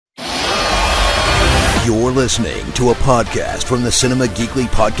You're listening to a podcast from the Cinema Geekly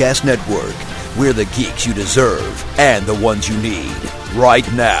Podcast Network. We're the geeks you deserve and the ones you need right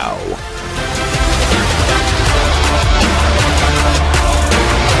now.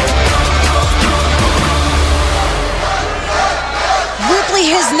 Ripley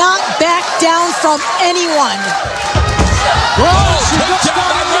has not backed down from anyone. Taken down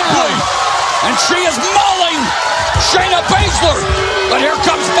by Ripley. And she is mauling Shayna Baszler. But here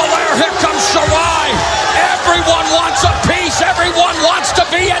comes Belair, here comes Shirai. Everyone wants a piece. Everyone wants to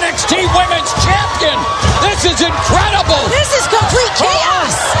be NXT Women's Champion. This is incredible. This is complete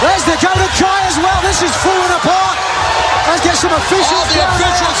chaos. There's the Dakota Kai as well. This is falling apart. Let's get some officials. All the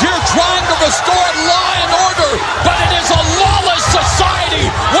officials here trying to restore law and order. But it is a lawless society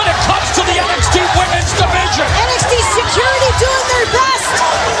when it comes to the NXT Women's Division. NXT security doing their best.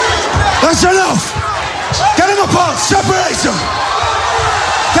 That's enough. Get them apart. Separate them.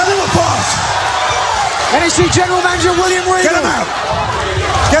 Get them apart. NXT General Manager William Regal. Get them out.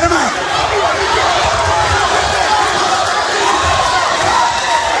 Get them out.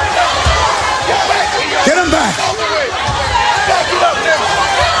 Get them back.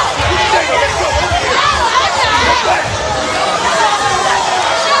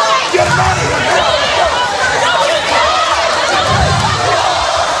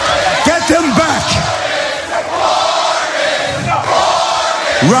 Get them back.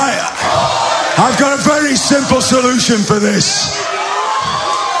 Right. I've got a very simple solution for this.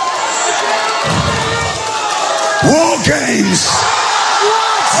 War games.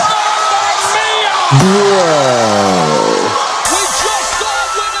 We just saw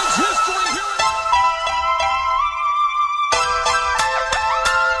women's history here.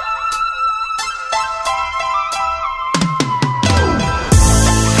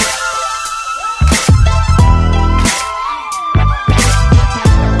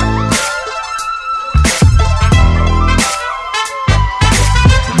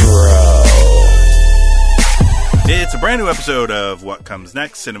 It's a brand new episode of What Comes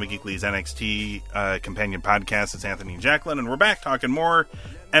Next, Cinema Geekly's NXT companion podcast. It's Anthony and Jacqueline, and we're back talking more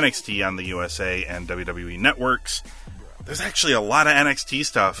NXT on the USA and WWE networks. There's actually a lot of NXT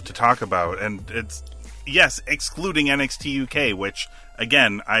stuff to talk about, and it's, yes, excluding NXT UK, which,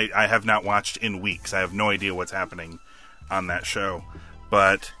 again, I have not watched in weeks. I have no idea what's happening on that show.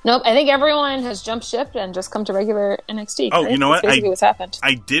 But nope, I think everyone has jumped ship and just come to regular NXT. Oh, right? you know what? That's basically what's happened.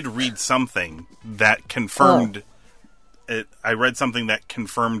 I did read something that confirmed it. I read something that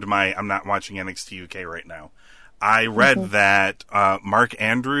confirmed I'm not watching NXT UK right now. I read that Mark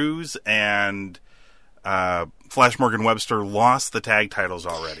Andrews and Flash Morgan Webster lost the tag titles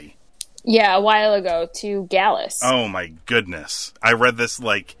already. Yeah, a while ago to Gallus. Oh my goodness. I read this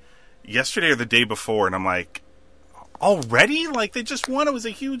like yesterday or the day before, and I'm like, already? Like, they just won. It was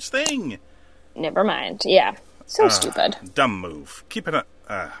a huge thing. Never mind. Yeah. So stupid. Dumb move. Keep it up.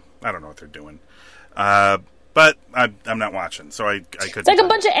 I don't know what they're doing. But I'm not watching, so I couldn't. It's like a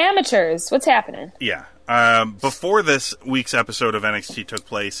bunch of amateurs. What's happening? Yeah. Before this week's episode of NXT took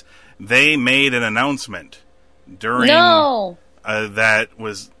place, they made an announcement during that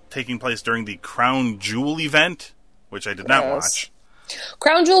was taking place during the Crown Jewel event, which I did not watch.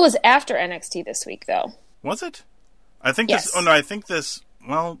 Crown Jewel was after NXT this week, though. Was it? I think yes. this. Oh no, I think this.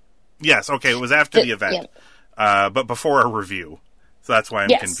 Well, yes. Okay, it was after the event, but before our review. So that's why I'm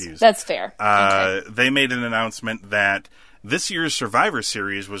confused. That's fair. Okay. They made an announcement that this year's Survivor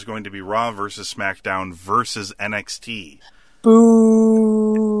Series was going to be Raw versus SmackDown versus NXT.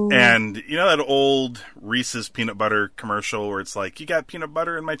 Boo. And you know that old Reese's peanut butter commercial where it's like, you got peanut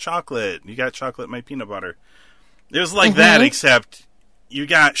butter in my chocolate, you got chocolate in my peanut butter. It was like that, except you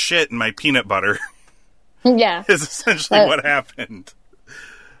got shit in my peanut butter. Yeah. Is essentially what happened.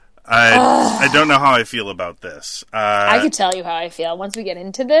 I don't know how I feel about this. I could tell you how I feel. Once we get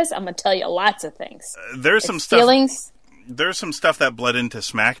into this, I'm going to tell you lots of things. There's some stuff. There's some stuff that bled into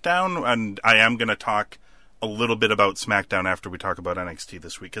SmackDown, and I am going to talk a little bit about SmackDown after we talk about NXT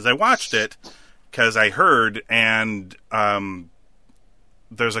this week, because I watched it, because I heard, and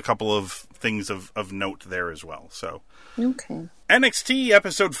there's a couple of things of note there as well. So, okay. NXT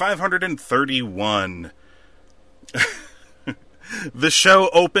episode 531. The show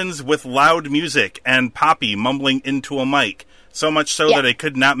opens with loud music and Poppy mumbling into a mic, so much so that I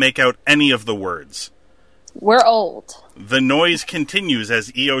could not make out any of the words. We're old. The noise continues as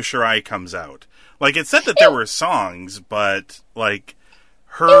Io Shirai comes out. Like, it said that there were songs, but, like,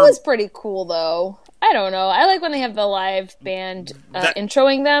 her... It was pretty cool, though. I don't know. I like when they have the live band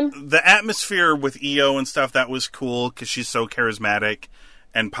introing them. The atmosphere with Io and stuff, that was cool, because she's so charismatic,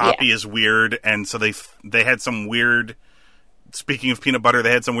 and Poppy is weird, and so they had some weird speaking of peanut butter,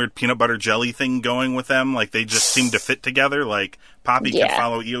 they had some weird peanut butter jelly thing going with them. Like, they just seemed to fit together. Like, Poppy could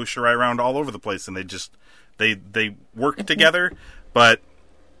follow Io Shirai around all over the place, and they work together. But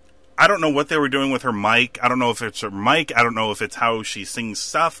I don't know what they were doing with her mic. I don't know if it's her mic. I don't know if it's how she sings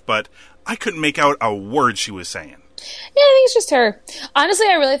stuff, but I couldn't make out a word she was saying. Yeah, I think it's just her. Honestly,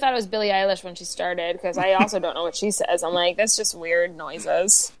 I really thought it was Billie Eilish when she started, because I also don't know what she says. I'm like, that's just weird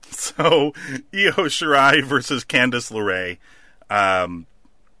noises. So, Io Shirai versus Candice LeRae.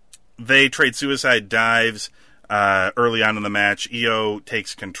 They trade suicide dives early on in the match. Io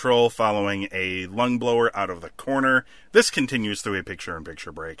takes control following a lung blower out of the corner. This continues through a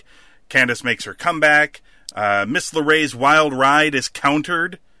picture-in-picture break. Candice makes her comeback. Miss LeRae's wild ride is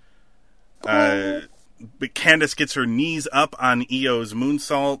countered. But Candice gets her knees up on Io's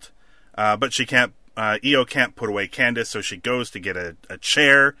moonsault, but she can't. Io can't put away Candice, so she goes to get a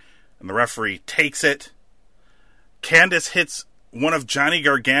chair, and the referee takes it. Candice hits one of Johnny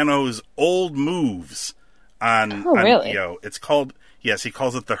Gargano's old moves on Io. It's called, he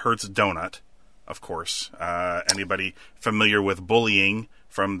calls it the Hertz Donut, of course. Anybody familiar with bullying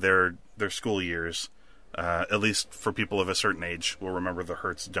from their school years, at least for people of a certain age, will remember the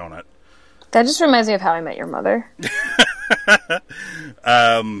Hertz Donut. That just reminds me of How I Met Your Mother.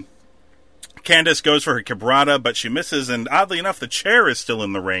 Candice goes for her quebrada, but she misses, and oddly enough, the chair is still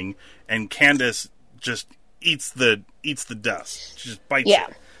in the ring, and Candice just eats the dust. She just bites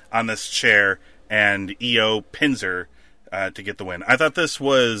it on this chair, and Io pins her to get the win. I thought this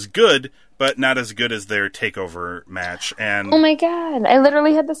was good, but not as good as their TakeOver match. And oh my god, I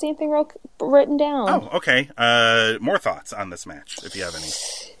literally had the same thing written down. Oh, okay. More thoughts on this match, if you have any.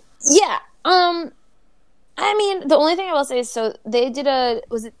 Yeah. I mean, the only thing I will say is, so they did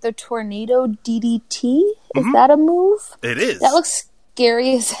was it the Tornado DDT? Is that a move? It is. That looks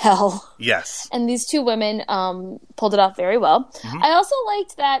scary as hell. Yes. And these two women pulled it off very well. I also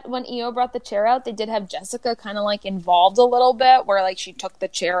liked that when Io brought the chair out, they did have Jessica kind of like involved a little bit, where like she took the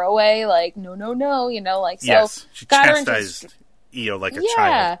chair away, like, no, you know, like, so. Yes, she chastised Io like a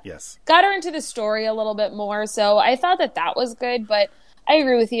child. Yes. Got her into the story a little bit more, so I thought that was good, but I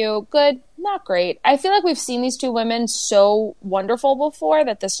agree with you. Good, not great. I feel like we've seen these two women so wonderful before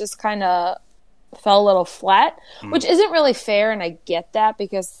that this just kind of fell a little flat, which isn't really fair, and I get that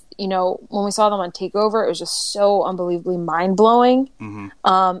because, you know, when we saw them on TakeOver, it was just so unbelievably mind-blowing. And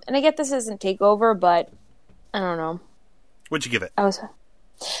I get this isn't TakeOver, but I don't know. What'd you give it? I was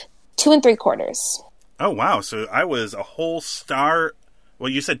 2 3/4. Oh, wow. So I was a whole star. Well,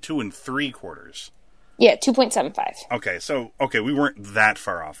 you said 2 3/4. Yeah, 2.75. Okay, we weren't that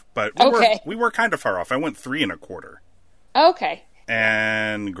far off, but we were kind of far off. I went 3 1/4. Okay.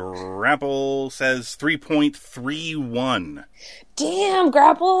 And Grapple says 3.31. Damn,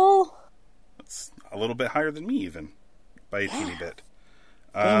 Grapple. That's a little bit higher than me, even by a teeny bit.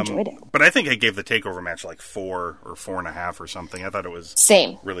 I enjoyed it. But I think I gave the TakeOver match like 4 or 4.5 or something. I thought it was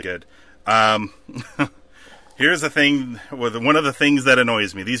really good. Here's the thing, one of the things that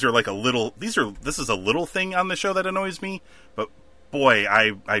annoys me. This is a little thing on the show that annoys me, but boy,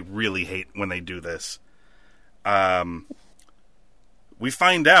 I really hate when they do this. We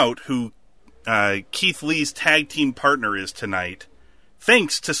find out who Keith Lee's tag team partner is tonight,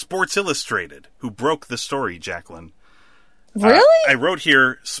 thanks to Sports Illustrated, who broke the story, Jacqueline. Really? I wrote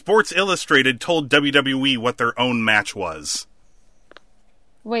here, Sports Illustrated told WWE what their own match was.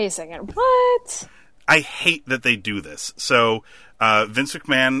 Wait a second, what? I hate that they do this. So, Vince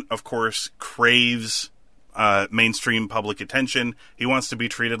McMahon, of course, craves mainstream public attention. He wants to be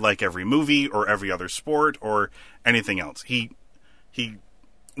treated like every movie or every other sport or anything else. He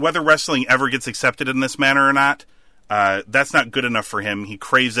whether wrestling ever gets accepted in this manner or not, that's not good enough for him. He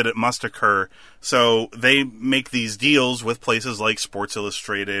craves it must occur. So they make these deals with places like Sports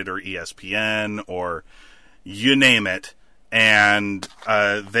Illustrated or ESPN or you name it. And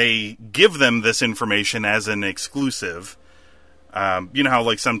they give them this information as an exclusive. You know how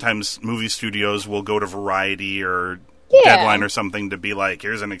like sometimes movie studios will go to Variety or Deadline or something to be like,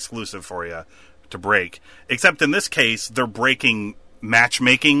 here's an exclusive for you to break. Except in this case, they're breaking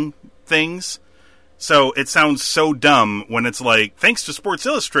matchmaking things. So it sounds so dumb when it's like, thanks to Sports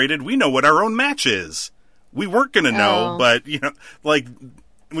Illustrated, we know what our own match is. We weren't going to know, but you know, like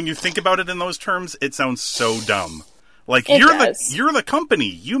when you think about it in those terms, it sounds so dumb. Like, you're the company.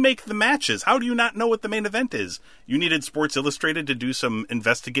 You make the matches. How do you not know what the main event is? You needed Sports Illustrated to do some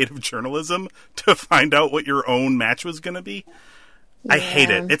investigative journalism to find out what your own match was going to be? Yeah. I hate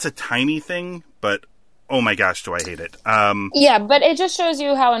it. It's a tiny thing, but oh my gosh, do I hate it. Yeah, but it just shows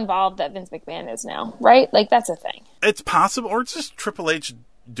you how involved that Vince McMahon is now, right? Like, that's a thing. It's possible, or it's just Triple H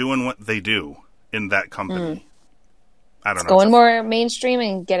doing what they do in that company. I don't know. Going more mainstream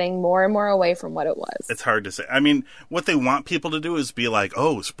and getting more and more away from what it was. It's hard to say. I mean, what they want people to do is be like,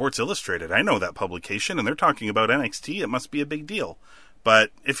 oh, Sports Illustrated, I know that publication, and they're talking about NXT. It must be a big deal.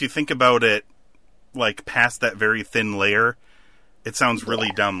 But if you think about it, like, past that very thin layer, it sounds really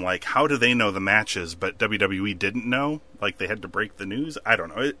dumb. Like, how do they know the matches, but WWE didn't know? Like, they had to break the news? I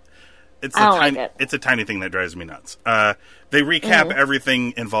don't know. It's a tiny thing that drives me nuts. They recap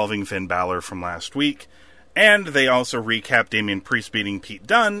everything involving Finn Balor from last week. And they also recap Damian Priest beating Pete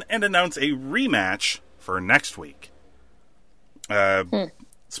Dunne and announce a rematch for next week.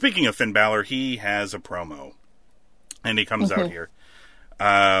 Speaking of Finn Balor, he has a promo. And he comes out here.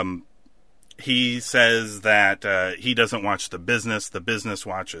 He says that he doesn't watch the business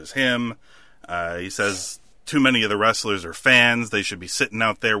watches him. He says too many of the wrestlers are fans. They should be sitting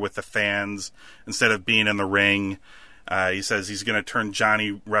out there with the fans instead of being in the ring. He says he's going to turn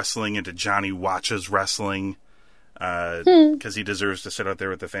Johnny Wrestling into Johnny Watches Wrestling because he deserves to sit out there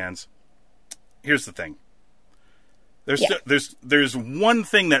with the fans. Here's the thing. There's one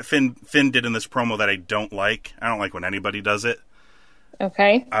thing that Finn did in this promo that I don't like. I don't like when anybody does it.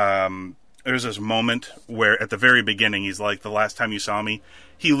 Okay. There's this moment where at the very beginning he's like, the last time you saw me,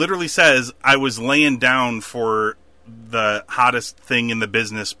 he literally says, I was laying down for the hottest thing in the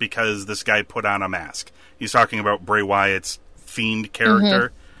business because this guy put on a mask. He's talking about Bray Wyatt's Fiend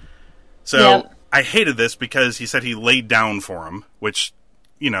character. So I hated this because he said he laid down for him, which,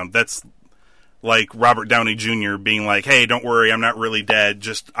 you know, that's like Robert Downey Jr. being like, hey, don't worry, I'm not really dead.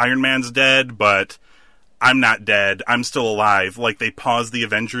 Just Iron Man's dead, but I'm not dead. I'm still alive. Like, they paused the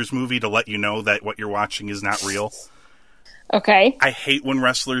Avengers movie to let you know that what you're watching is not real. Okay. I hate when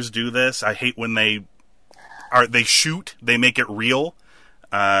wrestlers do this. I hate when they shoot, they make it real.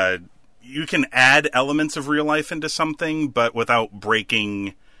 You can add elements of real life into something, but without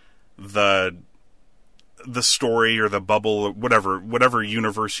breaking the story or the bubble or whatever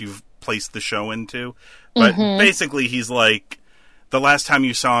universe you've placed the show into. But basically he's like, the last time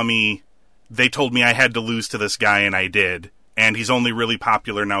you saw me, they told me I had to lose to this guy, and I did. And he's only really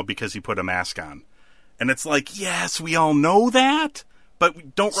popular now because he put a mask on. And it's like, yes, we all know that,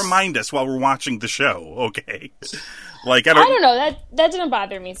 but don't remind us while we're watching the show, okay? Like, I don't know. That didn't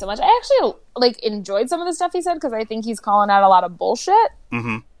bother me so much. I actually enjoyed some of the stuff he said because I think he's calling out a lot of bullshit.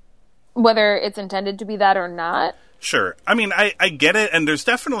 Whether it's intended to be that or not. Sure. I mean, I get it, and there's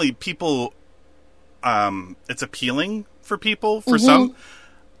definitely people. It's appealing for people for some.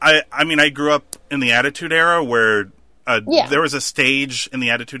 I mean, I grew up in the Attitude Era where there was a stage in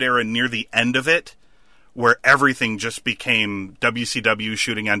the Attitude Era near the end of it where everything just became WCW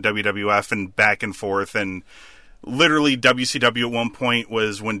shooting on WWF and back and forth. And literally WCW at one point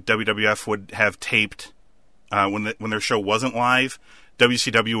was when WWF would have taped, when their show wasn't live,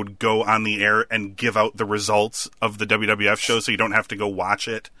 WCW would go on the air and give out the results of the WWF show so you don't have to go watch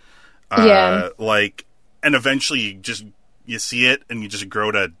it. And eventually you see it and you just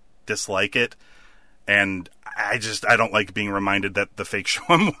grow to dislike it. And I don't like being reminded that the fake show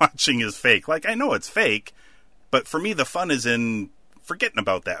I'm watching is fake. Like, I know it's fake, but for me, the fun is in forgetting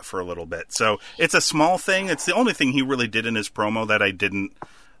about that for a little bit. So it's a small thing. It's the only thing he really did in his promo that I didn't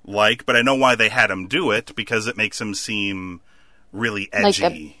like, but I know why they had him do it because it makes him seem really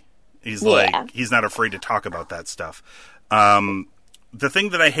edgy. He's not afraid to talk about that stuff. The thing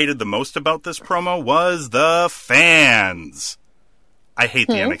that I hated the most about this promo was the fans. I hate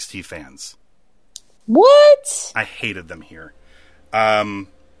the NXT fans. What? I hated them here.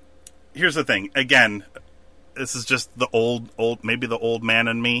 Here's the thing. Again, this is just the maybe the old man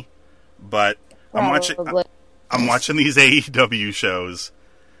in me, but I'm watching these AEW shows,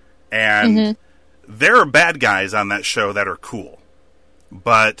 and there are bad guys on that show that are cool,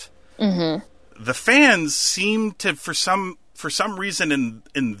 but the fans seem to, for some reason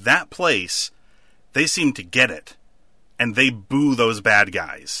in that place, they seem to get it, and they boo those bad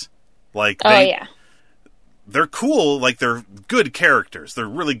guys. Like, they're cool, like, they're good characters. They're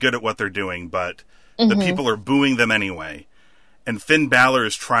really good at what they're doing, but the people are booing them anyway. And Finn Balor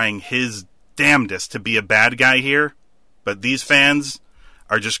is trying his damnedest to be a bad guy here, but these fans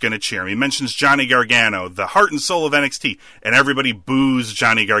are just going to cheer him. He mentions Johnny Gargano, the heart and soul of NXT, and everybody boos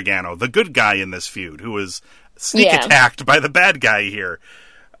Johnny Gargano, the good guy in this feud, who was sneak attacked by the bad guy here.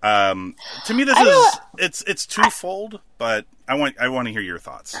 To me, it's twofold, but I want to hear your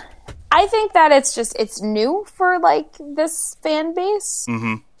thoughts. I think that it's new for, like, this fan base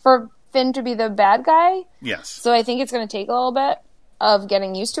for Finn to be the bad guy. Yes. So I think it's going to take a little bit of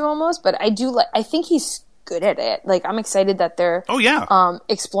getting used to almost, but I think he's good at it. Like, I'm excited that they're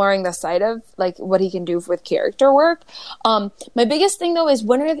exploring the side of, like, what he can do with character work. My biggest thing though is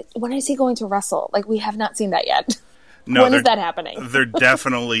when is he going to wrestle? Like, we have not seen that yet. No, when is that happening? They're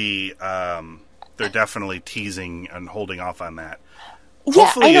definitely teasing and holding off on that. Yeah,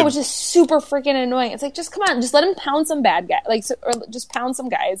 Hopefully I know, which is super freaking annoying. It's like, just come on, just let him pound some bad guys, or just pound some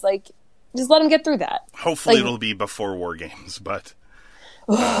guys, just let him get through that. Hopefully it'll be before War Games, but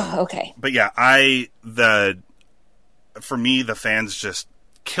okay. But yeah, for me, the fans just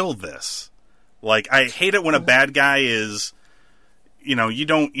killed this. Like, I hate it when a bad guy is, you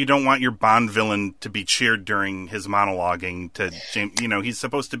don't want your Bond villain to be cheered during his monologuing to James. He's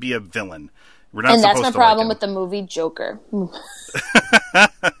supposed to be a villain. We're not and that's supposed my to problem like with the movie Joker.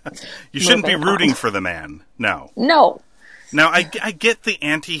 You shouldn't be rooting for the man. No. Now, I get the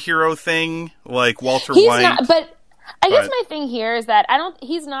anti-hero thing, like Walter He's White. not, but I guess my thing here is that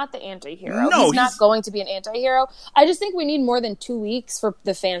he's not the anti-hero. No, he's not going to be an anti-hero. I just think we need more than 2 weeks for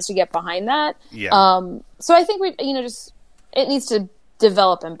the fans to get behind that. Yeah. So I think it needs to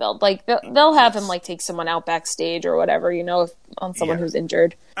develop and build. Like, they'll have him take someone out backstage or whatever, on someone who's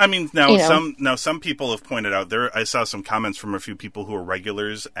injured. I mean, some people have pointed out there. I saw some comments from a few people who are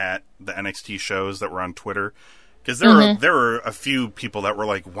regulars at the NXT shows that were on Twitter, because there were a few people that were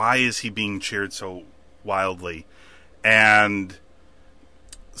like, "Why is he being cheered so wildly?" And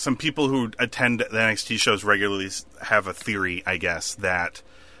some people who attend the NXT shows regularly have a theory, I guess, that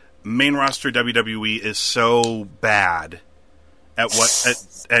main roster WWE is so bad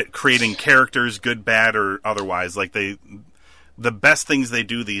at creating characters, good, bad, or otherwise. Like, the best things they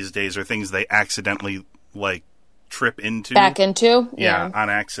do these days are things they accidentally back into. Yeah, on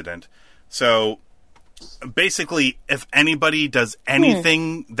accident. So basically, if anybody does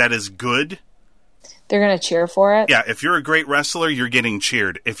anything that is good, they're going to cheer for it? Yeah, if you're a great wrestler, you're getting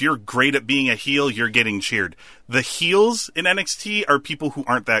cheered. If you're great at being a heel, you're getting cheered. The heels in NXT are people who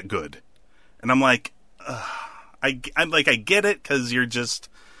aren't that good. And I'm like, I get it, because you've just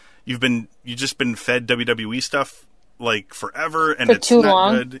been fed WWE stuff forever, and for it's too not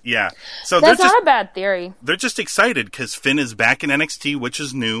long. Good. Yeah. So that's not a bad theory. They're just excited because Finn is back in NXT, which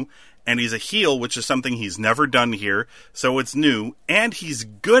is new, and he's a heel, which is something he's never done here. So it's new, and he's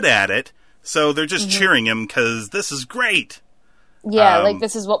good at it. So they're just cheering him because this is great. Yeah,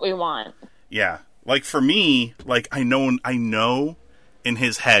 this is what we want. Yeah. For me, I know in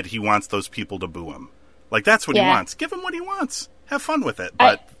his head he wants those people to boo him. That's what he wants. Give him what he wants. Have fun with it.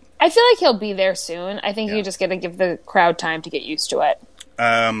 But I feel like he'll be there soon. I think you just got to give the crowd time to get used to it.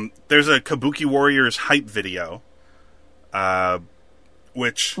 There's a Kabuki Warriors hype video,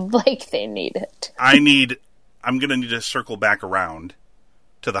 which they need it. I'm going to need to circle back around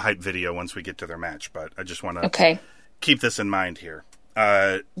to the hype video once we get to their match, but I just want to keep this in mind here.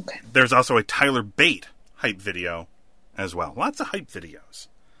 There's also a Tyler Bate hype video as well. Lots of hype videos.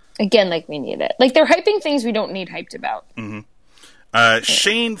 Again, we need it. They're hyping things we don't need hyped about. Mm-hmm.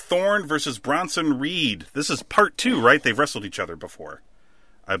 Shane Thorne versus Bronson Reed. This is part 2, right? They've wrestled each other before,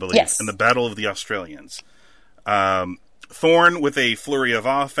 I believe, in the Battle of the Australians. Thorne with a flurry of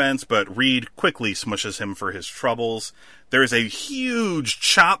offense, but Reed quickly smushes him for his troubles. There is a huge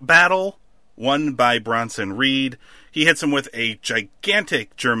chop battle won by Bronson Reed. He hits him with a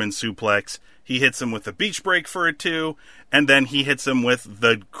gigantic German suplex. He hits him with a beach break for a 2, and then he hits him with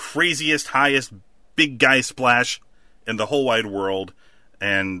the craziest, highest big guy splash in the whole wide world,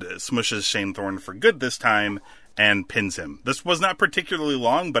 and smushes Shane Thorne for good this time, and pins him. This was not particularly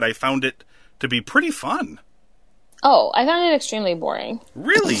long, but I found it to be pretty fun. Oh, I found it extremely boring.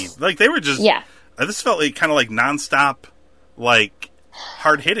 Really? They were just... Yeah. This felt kind of nonstop,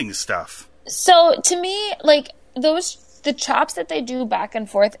 hard-hitting stuff. So, to me, the chops that they do back and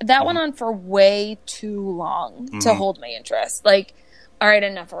forth, that went on for way too long to hold my interest. All right,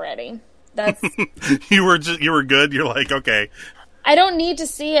 enough already. That's you were good. You're okay. I don't need to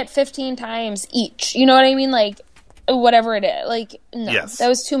see it 15 times each. You know what I mean? Whatever it is. No, that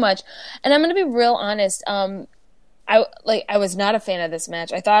was too much. And I'm going to be real honest. I was not a fan of this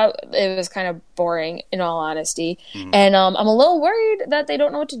match. I thought it was kind of boring, in all honesty. And I'm a little worried that they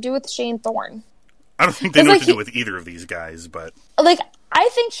don't know what to do with Shane Thorne. I don't think they know what to do with either of these guys, but... I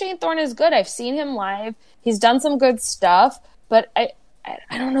think Shane Thorne is good. I've seen him live. He's done some good stuff, but I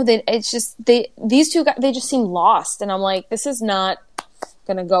don't know. It's just... These two guys, they just seem lost, and I'm like, this is not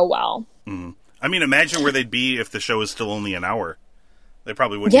going to go well. Mm-hmm. I mean, imagine where they'd be if the show was still only an hour. They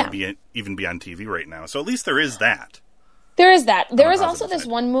probably wouldn't even be on TV right now. So at least there is that. There is that. There was also this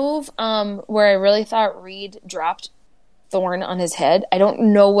one move where I really thought Reed dropped Thorne on his head. I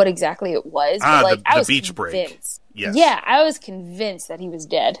don't know what exactly it was. But I was beach convinced. Break. Yes. Yeah, I was convinced that he was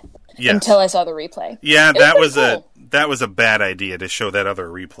dead until I saw the replay. Yeah, that was a bad idea to show that other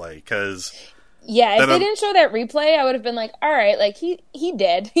replay, because... Yeah, if they didn't show that replay, I would have been like, all right, he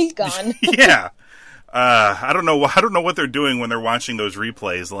dead. He's gone. Yeah. I don't know what they're doing when they're watching those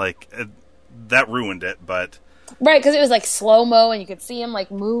replays. Like, that ruined it, but... Right, because it was like slow-mo and you could see him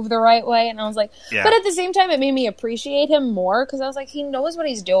like move the right way. And I was like, Yeah. But at the same time, it made me appreciate him more because I was like, he knows what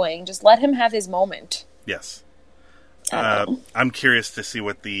he's doing. Just let him have his moment. Yes. I'm curious to see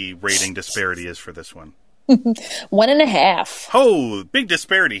what the rating disparity is for this one. 1.5. Oh, big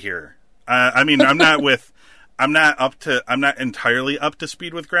disparity here. I mean, I'm not entirely up to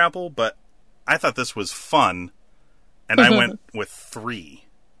speed with Grapple, but I thought this was fun, and I went with 3.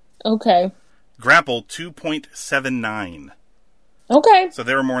 Okay. Grapple 2.79. Okay. So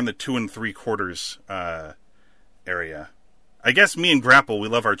they were more in the 2 3/4 area. I guess me and Grapple, we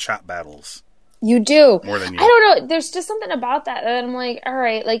love our chop battles. You do. More than you. I don't know. There's just something about that I'm like, all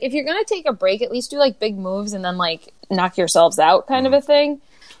right, like if you're going to take a break, at least do like big moves and then like knock yourselves out kind of a thing.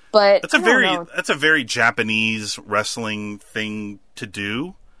 But that's a very Japanese wrestling thing to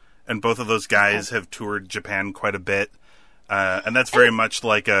do. And both of those guys have toured Japan quite a bit. And that's very much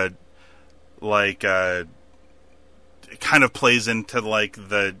it kind of plays into like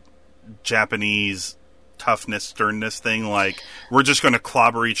the Japanese toughness, sternness thing. Like, we're just going to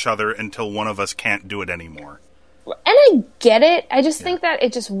clobber each other until one of us can't do it anymore. And I get it. I just think that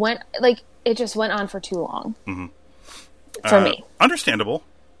it just went on for too long. For me. Understandable.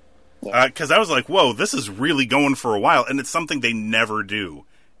 Because I was like, whoa, this is really going for a while. And it's something they never do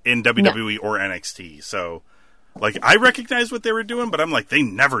in WWE or NXT. So, like, I recognized what they were doing, but I'm like, they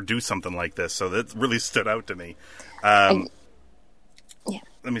never do something like this. So that really stood out to me. Let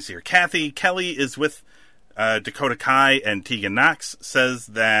me see here. Kathy Kelly is with Dakota Kai, and Tegan Knox says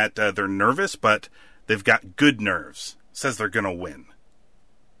that they're nervous, but they've got good nerves. Says they're going to win.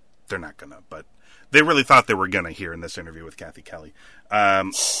 They're not going to, but they really thought they were going to here in this interview with Kathy Kelly.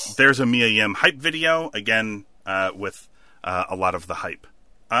 There's a Mia Yim hype video, again, with a lot of the hype.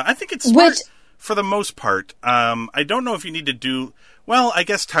 I think it's smart for the most part. I don't know if you need to do... Well, I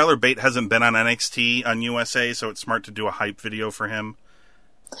guess Tyler Bate hasn't been on NXT on USA, so it's smart to do a hype video for him.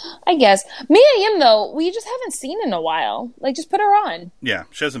 I guess. Mia Yim, though, we just haven't seen in a while. Like, just put her on. Yeah,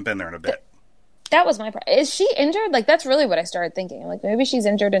 she hasn't been there in a bit. That was my problem. Is she injured? Like, that's really what I started thinking. Like, maybe she's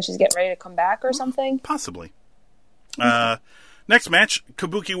injured and she's getting ready to come back or something? Possibly. Next match,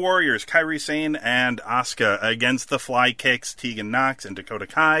 Kabuki Warriors, Kairi Sane and Asuka against the Fly Kicks, Tegan Knox and Dakota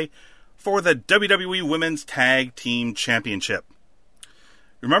Kai for the WWE Women's Tag Team Championship.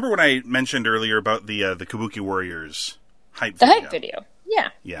 Remember what I mentioned earlier about the Kabuki Warriors hype video? The hype video, yeah.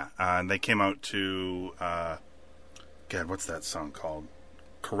 Yeah, and they came out to, God, what's that song called?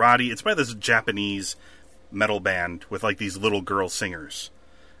 Karate. It's by this Japanese metal band with like these little girl singers.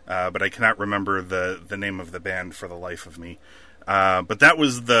 But I cannot remember the name of the band for the life of me. But that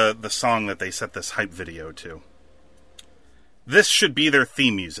was the song that they set this hype video to. This should be their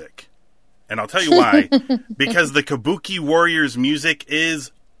theme music. And I'll tell you why. Because the Kabuki Warriors music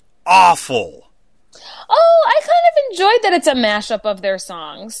is awful. Oh, I kind of enjoyed that it's a mashup of their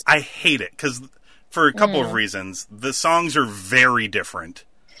songs. I hate it, because for a couple of reasons. The songs are very different.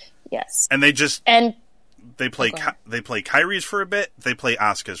 Yes. And they just... They play Kairi's for a bit, they play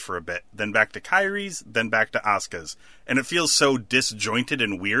Asuka's for a bit, then back to Kairi's, then back to Asuka's. And it feels so disjointed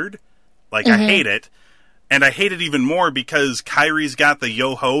and weird. Like, I hate it. And I hate it even more because Kairi's got the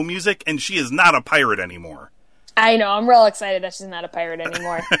yo-ho music, and she is not a pirate anymore. I know, I'm real excited that she's not a pirate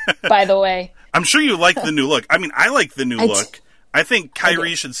anymore, by the way. I'm sure you like the new look. I mean, I like the new look. I think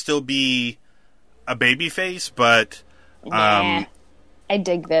Kairi should still be a babyface, but... Nah, I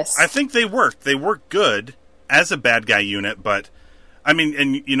dig this. I think they work. They work good as a bad guy unit, but... I mean,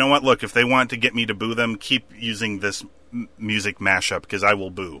 and you know what? Look, if they want to get me to boo them, keep using this music mashup, because I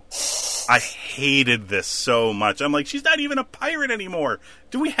will boo. I hated this so much. I'm like, she's not even a pirate anymore.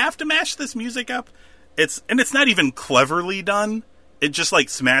 Do we have to mash this music up? It's not even cleverly done. It just like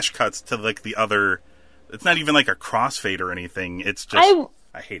smash cuts to like the other. It's not even like a crossfade or anything. It's just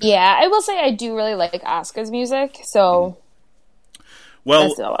I hate it. Yeah, I will say I do really like Asuka's music. So, well,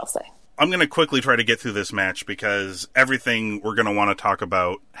 that's all I'll say. I'm going to quickly try to get through this match because everything we're going to want to talk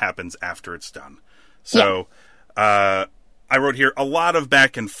about happens after it's done. So, I wrote here a lot of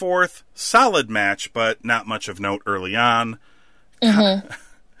back and forth, solid match, but not much of note early on.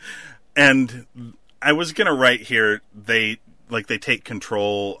 And I was going to write here, they take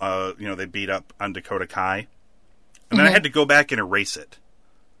control, they beat up on Dakota Kai. And then I had to go back and erase it.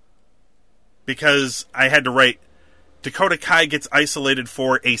 Because I had to write, Dakota Kai gets isolated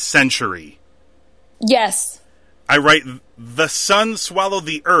for a century. Yes. I write, the sun swallowed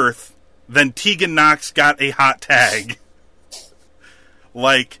the earth, then Tegan Knox got a hot tag.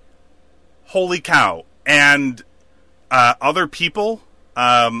 Like, holy cow. And other people,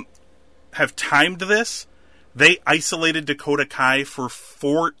 have timed this, they isolated Dakota Kai for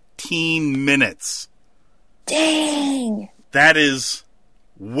 14 minutes. Dang. That is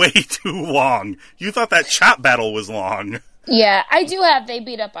way too long. You thought that chop battle was long. Yeah, I do have. They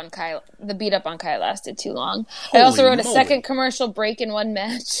beat up on Kai. The beat up on Kai lasted too long. I also wrote a second commercial break in one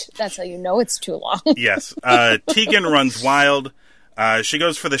match. That's how you know it's too long. Yes. Tegan runs wild. She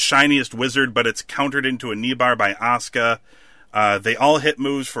goes for the shiniest wizard, but it's countered into a knee bar by Asuka. They all hit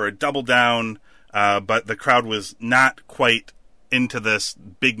moves for a double down, but the crowd was not quite into this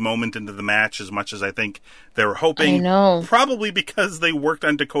big moment into the match as much as I think they were hoping. I know. Probably because they worked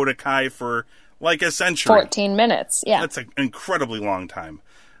on Dakota Kai for like a century. 14 minutes, yeah. That's an incredibly long time.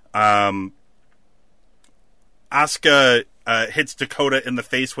 Asuka hits Dakota in the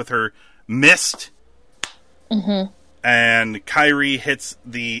face with her mist. Mm-hmm. And Kairi hits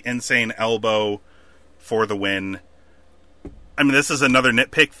the insane elbow for the win. I mean, this is another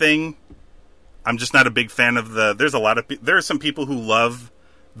nitpick thing. I'm just not a big fan of there are some people who love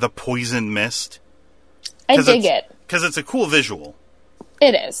the poison mist. I dig it. Because it's a cool visual.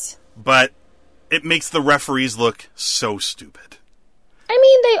 It is. But it makes the referees look so stupid. I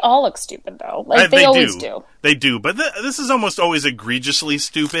mean, they all look stupid, though. Like, they always do. They do, but this is almost always egregiously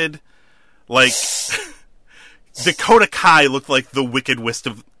stupid. Like, Dakota Kai looked like the Wicked Witch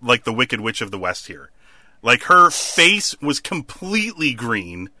of the West here. Like, her face was completely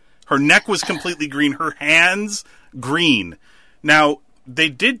green. Her neck was completely green. Her hands, green. Now, they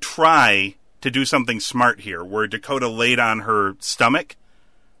did try to do something smart here, where Dakota laid on her stomach,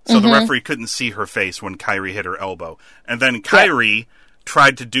 so the referee couldn't see her face when Kairi hit her elbow. And then Kairi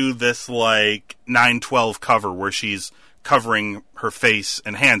tried to do this, like, 9/12 cover, where she's covering her face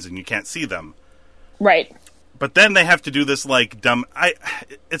and hands, and you can't see them. Right. But then they have to do this, like, dumb...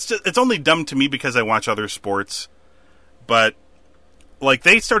 It's only dumb to me because I watch other sports, but... Like,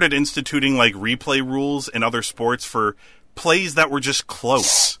 they started instituting, like, replay rules in other sports for plays that were just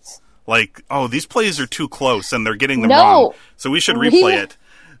close. Like, oh, these plays are too close, and they're getting them wrong, so we should replay it.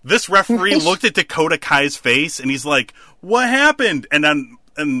 This referee looked at Dakota Kai's face, and he's like, what happened?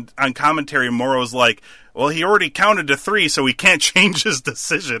 And on commentary, Moro's like, well, he already counted to 3, so he can't change his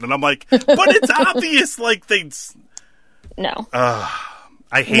decision. And I'm like, but it's obvious, like, No.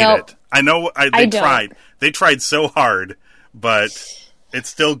 I hate it. I know, they tried. They tried so hard, but... It's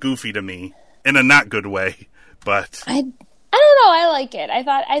still goofy to me in a not good way, but I don't know. I like it.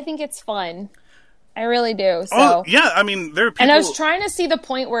 I think it's fun. I really do. So. Oh yeah, I mean there are people. And I was trying to see the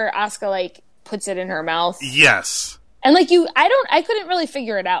point where Asuka like puts it in her mouth. Yes. And like I couldn't really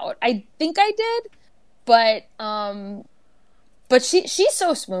figure it out. I think I did, but she's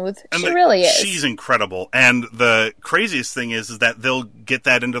so smooth. She really is. She's incredible. And the craziest thing is that they'll get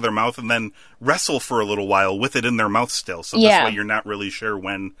that into their mouth and then wrestle for a little while with it in their mouth still. So this way you're not really sure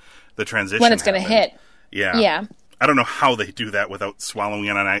when the transition when it's going to hit. Yeah. Yeah. I don't know how they do that without swallowing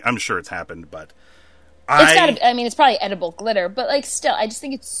it, and I'm sure it's happened, but it's probably edible glitter, but like still, I just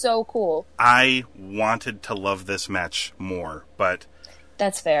think it's so cool. I wanted to love this match more, but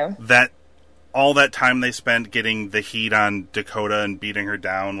that's fair. All that time they spent getting the heat on Dakota and beating her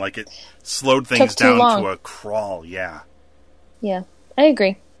down, like it slowed things down to a crawl, yeah. Yeah, I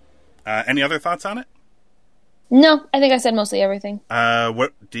agree. Any other thoughts on it? No, I think I said mostly everything.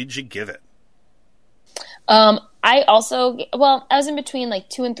 What did you give it? I was in between like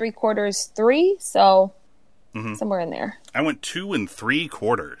 2 3/4, 3, so somewhere in there. I went 2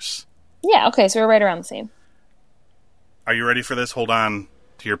 3/4. Yeah, okay, so we're right around the same. Are you ready for this? Hold on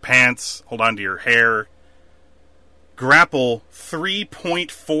to your pants, hold on to your hair. Grapple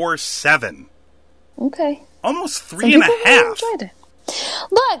 3.47. Okay. Almost 3.5. Really enjoyed it.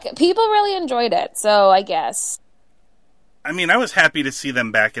 Look, people really enjoyed it, so I guess. I mean, I was happy to see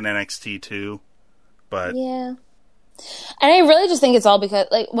them back in NXT too, but yeah. And I really just think it's all because,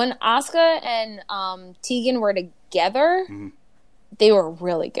 like, when Asuka and Tegan were together, they were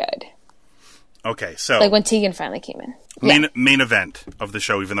really good. Okay, so like when Tegan finally came in. Main event of the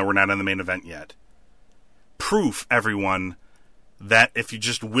show, even though we're not in the main event yet. Proof, everyone, that if you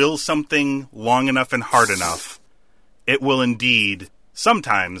just will something long enough and hard enough, it will indeed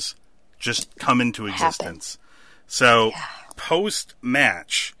sometimes just come into existence. So,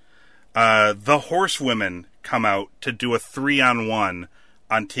 post-match, the Horsewomen come out to do a 3-on-1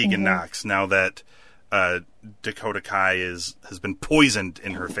 on Tegan Nox now that Dakota Kai has been poisoned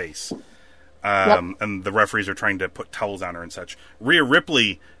in her face. And the referees are trying to put towels on her and such. Rhea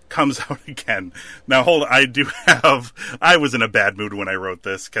Ripley comes out again. Now, hold on, I was in a bad mood when I wrote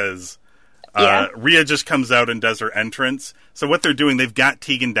this, because Rhea just comes out and does her entrance. So what they're doing, they've got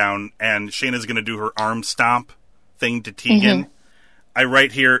Tegan down, and Shayna's going to do her arm stomp thing to Tegan. I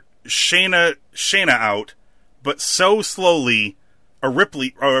write here, Shayna out, but so slowly,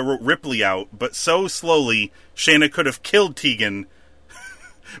 Ripley out, but so slowly, Shayna could have killed Tegan,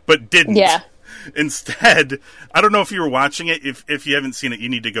 but didn't. Yeah. Instead, I don't know if you were watching it. If you haven't seen it, you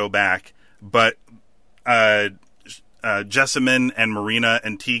need to go back. But Jessamyn and Marina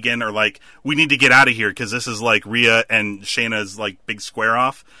and Tegan are like, we need to get out of here because this is like Rhea and Shayna's like big square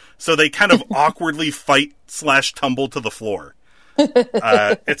off. So they kind of awkwardly fight/tumble to the floor.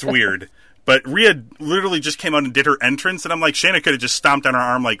 It's weird. But Rhea literally just came out and did her entrance, and I'm like, Shayna could have just stomped on her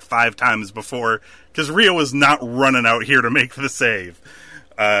arm like 5 times before, because Rhea was not running out here to make the save.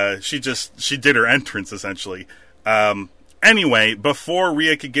 She did her entrance, essentially. Anyway, before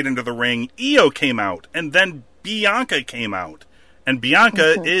Rhea could get into the ring, Io came out, and then Bianca came out. And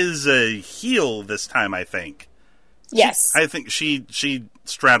Bianca is a heel this time, I think. Yes. I think she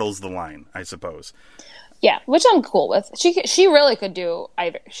straddles the line, I suppose. Yeah, which I'm cool with. She really could do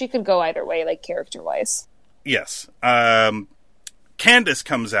either. She could go either way, like character-wise. Yes. Candice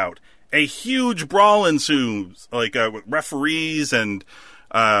comes out. A huge brawl ensues, like with referees and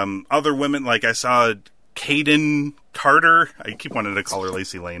other women. Like I saw Kaden Carter. I keep wanting to call her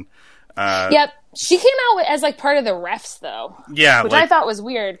Lacey Lane. Yep. She came out as like part of the refs, though. Yeah. Which I thought was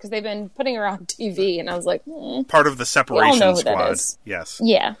weird because they've been putting her on TV, and I was like, part of the separation know who squad. that is. Yes.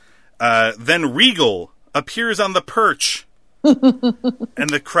 Yeah. Then Regal appears on the perch. And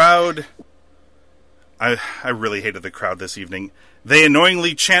the crowd... I really hated the crowd this evening. They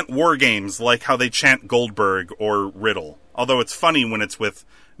annoyingly chant War Games like how they chant Goldberg or Riddle. Although it's funny when it's with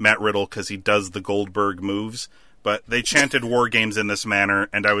Matt Riddle because he does the Goldberg moves. But they chanted War Games in this manner,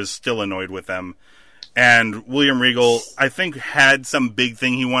 and I was still annoyed with them. And William Regal, I think, had some big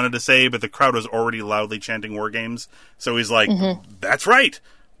thing he wanted to say, but the crowd was already loudly chanting War Games. So he's like, That's right!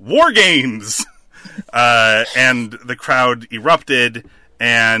 War Games! And the crowd erupted,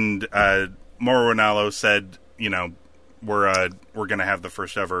 and Mauro Ranallo said, we're going to have the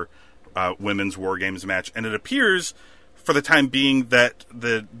first ever women's War Games match. And it appears, for the time being, that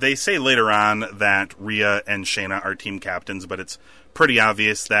they say later on that Rhea and Shayna are team captains, but it's pretty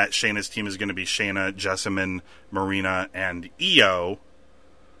obvious that Shayna's team is going to be Shayna, Jessamyn, Marina, and Io,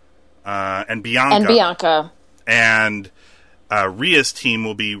 and Bianca. And Rhea's team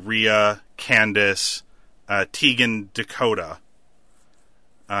will be Rhea, Candice, Tegan, Dakota,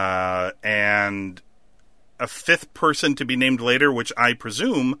 and a 5th person to be named later, which I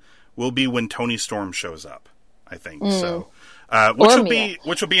presume will be when Toni Storm shows up. I think so.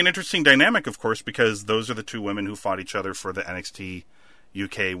 Which will be an interesting dynamic, of course, because those are the 2 women who fought each other for the NXT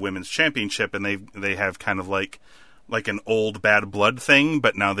UK Women's Championship, and they have kind of like an old bad blood thing,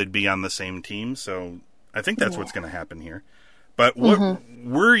 but now they'd be on the same team. So I think that's what's going to happen here. But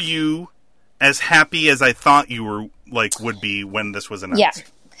were you as happy as I thought you would be when this was announced?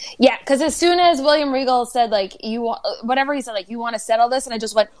 Yeah, because as soon as William Regal said, whatever he said, you want to settle this, and I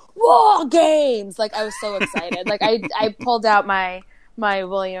just went, War Games! Like, I was so excited. I pulled out my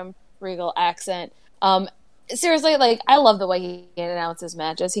William Regal accent. Seriously, I love the way he announces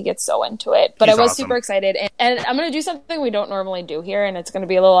matches. He gets so into it. But I was awesome. Super excited. And I'm going to do something we don't normally do here, and it's going to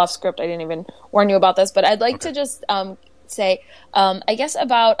be a little off script. I didn't even warn you about this. But I'd like to just say, I guess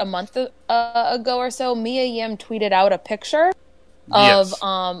about a month ago or so, Mia Yim tweeted out a picture of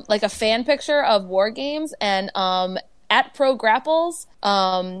a fan picture of War Games, and at Pro Grapples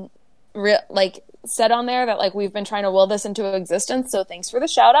said on there that we've been trying to will this into existence, so thanks for the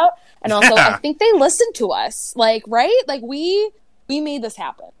shout out. And also I think they listened to us, right? We made this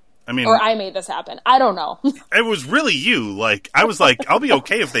happen. I mean, or I made this happen. I don't know. It was really you. I was like, I'll be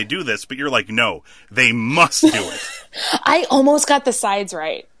okay if they do this, but you're like, no, they must do it. I almost got the sides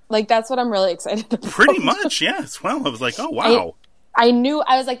right. That's what I'm really excited about. Pretty much, yes. Well, I was like, oh wow. I knew,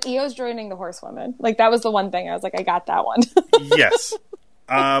 I was like, Io's joining the Horsewomen. That was the one thing. I was like, I got that one. Yes.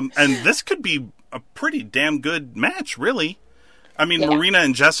 And this could be a pretty damn good match, really. I mean, Marina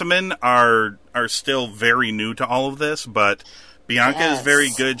and Jessamyn are still very new to all of this, but Bianca is very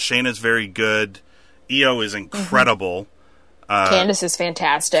good. Shayna's very good. Io is incredible. Candice is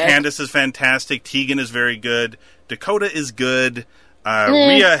fantastic. Tegan is very good. Dakota is good.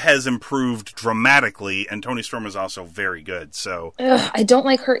 Rhea has improved dramatically, and Toni Storm is also very good. So I don't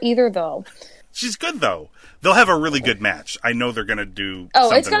like her either, though. She's good, though. They'll have a really good match. I know they're going to do.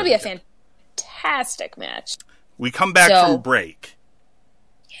 Oh, it's going to be a fantastic match. We come back from break.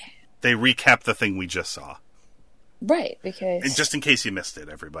 They recap the thing we just saw. Right, because and just in case you missed it,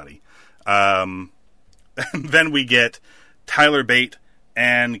 everybody. And then we get Tyler Bate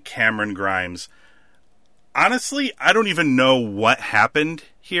and Cameron Grimes. Honestly, I don't even know what happened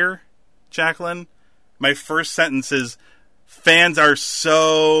here, Jacqueline. My first sentence is, Fans are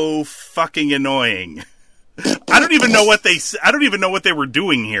so fucking annoying. I don't even know what they were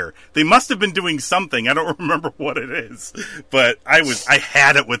doing here. They must have been doing something. I don't remember what it is. But I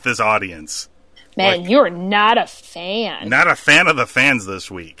had it with this audience. Man, you're not a fan. Not a fan of the fans this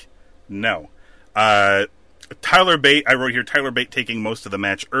week. No. Tyler Bate, I wrote here, Tyler Bate taking most of the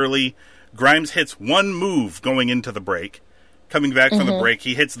match early. Grimes hits one move going into the break. Coming back from the break,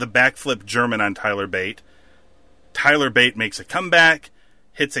 he hits the backflip German on Tyler Bate. Tyler Bate makes a comeback,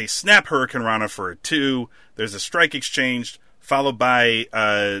 hits a snap Hurricane Rana for a 2. There's a strike exchanged, followed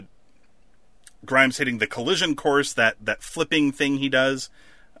by Grimes hitting the collision course, that flipping thing he does,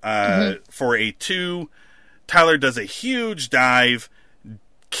 for a 2. Tyler does a huge dive.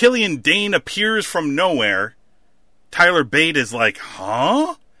 Killian Dane appears from nowhere. Tyler Bate is like,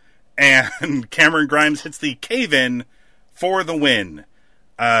 huh? And Cameron Grimes hits the cave-in for the win.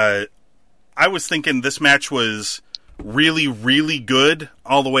 I was thinking this match was really, really good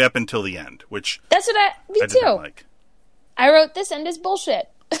all the way up until the end, which that's what me I too. didn't like. I wrote this end is bullshit.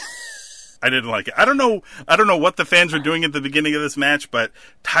 I didn't like it. I don't know what the fans were doing at the beginning of this match, but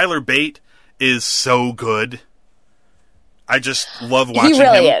Tyler Bate is so good. I just love watching him. He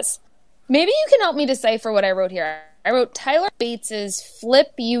really is. Maybe you can help me decipher what I wrote here. I wrote Tyler Bates's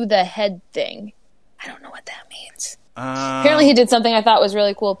flip you the head thing. I don't know what that means. Apparently he did something I thought was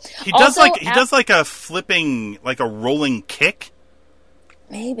really cool. He does like a flipping, like a rolling kick.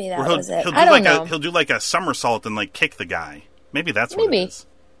 Maybe that was it. He'll do like a somersault and like kick the guy. Maybe that's what it is.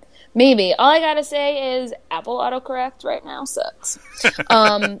 Maybe. All I gotta say is Apple autocorrect right now sucks.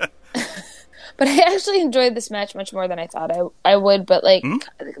 But I actually enjoyed this match much more than I thought I would. But like,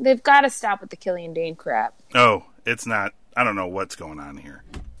 they've got to stop with the Killian Dane crap. Oh, it's not. I don't know what's going on here.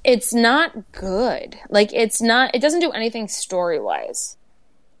 It's not good. Like, it's not. It doesn't do anything story wise.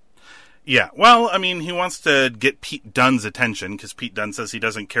 Yeah, well, I mean, he wants to get Pete Dunne's attention because Pete Dunne says he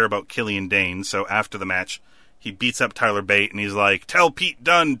doesn't care about Killian Dane. So after the match, he beats up Tyler Bate and he's like, "Tell Pete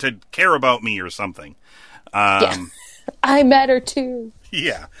Dunne to care about me" or something. Yeah. I matter too.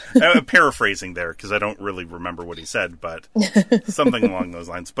 Yeah, paraphrasing there because I don't really remember what he said, but something along those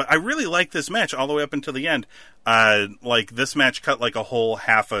lines. But I really like this match all the way up until the end. Like this match cut like a whole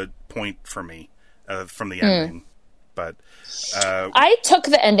half a point for me from the ending. But I took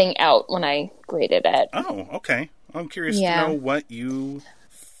the ending out when I graded it. Oh, okay. I'm curious to know what you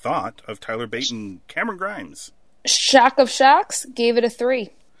thought of Tyler Bate and Cameron Grimes. Shock of shocks, gave it a 3.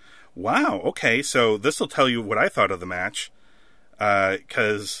 Wow. Okay, so this will tell you what I thought of the match.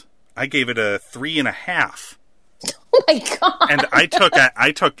 Because I gave it a 3.5. Oh my god! And I took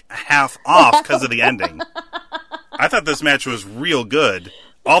half off because of the ending. I thought this match was real good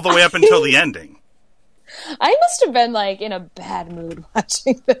all the way up until the ending. I must have been like in a bad mood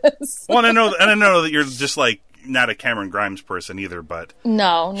watching this. Well, and I know that you're just like not a Cameron Grimes person either, but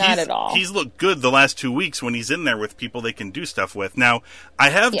no, not at all. He's looked good the last 2 weeks when he's in there with people they can do stuff with. Now, I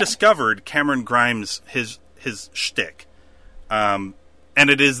have discovered Cameron Grimes his shtick. And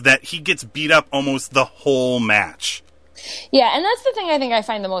it is that he gets beat up almost the whole match. Yeah, and that's the thing I think I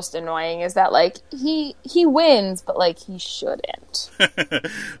find the most annoying is that, like, he wins, but, like, he shouldn't.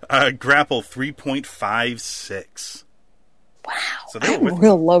 Grapple 3.56. Wow. So they were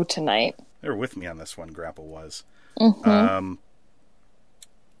real low tonight. They were with me on this one, Grapple was. Mm-hmm.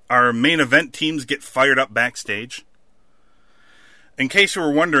 Our main event teams get fired up backstage. In case you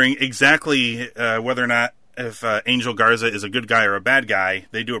were wondering exactly whether or not if Angel Garza is a good guy or a bad guy,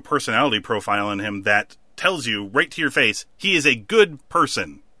 they do a personality profile on him that tells you right to your face he is a good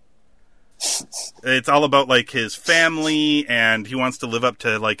person. It's all about like his family, and he wants to live up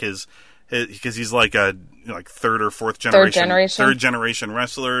to like his because he's like a third or fourth third generation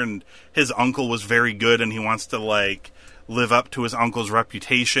wrestler, and his uncle was very good, and he wants to like live up to his uncle's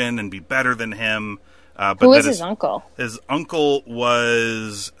reputation and be better than him. But who is his uncle? His uncle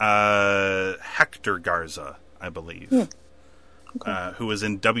was Hector Garza, I believe, Okay. who was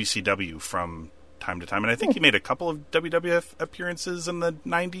in WCW from time to time. And I think he made a couple of WWF appearances in the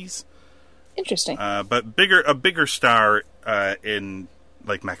 90s. Interesting. But a bigger star in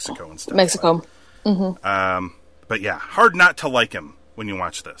like Mexico and stuff. Mexico. Mm-hmm. But yeah, hard not to like him when you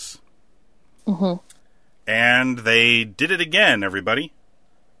watch this. Mm-hmm. And they did it again, everybody.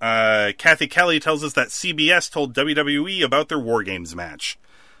 Kathy Kelly tells us that CBS told WWE about their War Games match.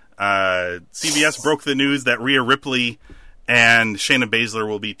 CBS broke the news that Rhea Ripley and Shayna Baszler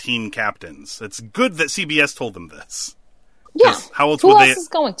will be team captains. It's good that CBS told them this. Yeah. Who else is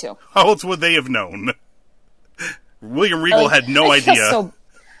going to? How else would they have known? William Regal had no idea.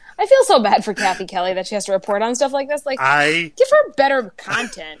 I feel so bad for Kathy Kelly that she has to report on stuff like this. Like, give her better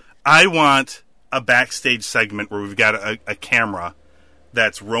content. I want a backstage segment where we've got a camera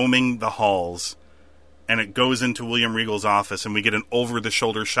that's roaming the halls, and it goes into William Regal's office, and we get an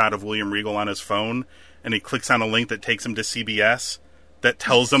over-the-shoulder shot of William Regal on his phone, and he clicks on a link that takes him to CBS that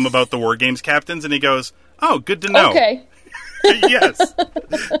tells him about the War Games captains, and he goes, "Oh, good to know." Okay. Yes,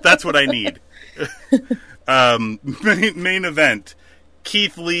 that's what I need. Main event,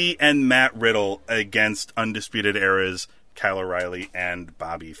 Keith Lee and Matt Riddle against Undisputed Era's Kyle O'Reilly and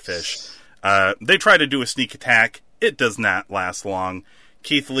Bobby Fish. They try to do a sneak attack. It does not last long.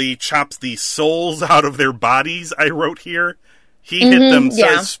 Keith Lee chops the souls out of their bodies, I wrote here. He hit them, so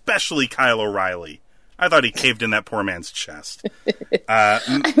especially Kyle O'Reilly. I thought he caved in that poor man's chest.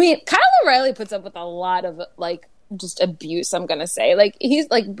 I mean, Kyle O'Reilly puts up with a lot of, like, just abuse, I'm going to say. Like, he's,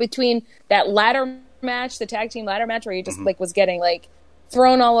 like, between that ladder match, the tag team ladder match, where he just, like, was getting, like,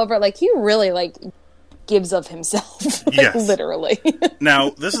 thrown all over. Like, he really, like, gives of himself. Like, yes. Literally.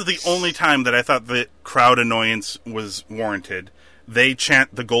 Now, this is the only time that I thought the crowd annoyance was warranted. They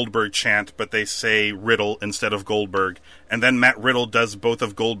chant the Goldberg chant, but they say Riddle instead of Goldberg. And then Matt Riddle does both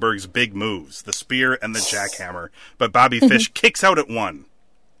of Goldberg's big moves, the spear and the jackhammer. But Bobby Fish kicks out at one.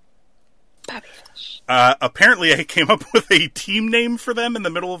 Bobby Fish. Apparently, I came up with a team name for them in the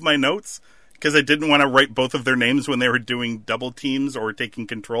middle of my notes, because I didn't want to write both of their names when they were doing double teams or taking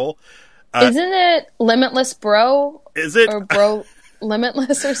control. Isn't it Limitless Bro? Is it? Or Bro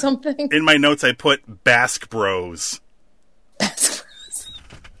Limitless or something? In my notes, I put Basque Bros. Basque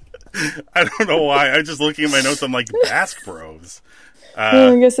Bros. I don't know why. I was just looking at my notes. I'm like, Basque Bros.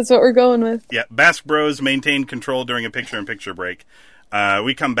 I guess that's what we're going with. Yeah, Basque Bros maintain control during a picture-in-picture break.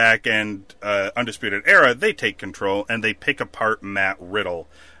 We come back, and Undisputed Era, they take control, and they pick apart Matt Riddle.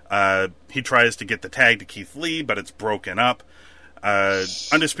 He tries to get the tag to Keith Lee, but it's broken up.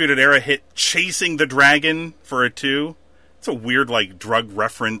 Undisputed Era hit Chasing the Dragon for a 2. It's a weird, like, drug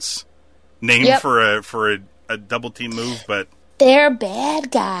reference name for a double team move, but they're bad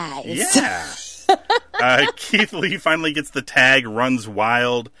guys. Yeah. Keith Lee finally gets the tag, runs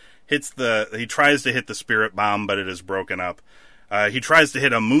wild, he tries to hit the Spirit Bomb, but it is broken up. He tries to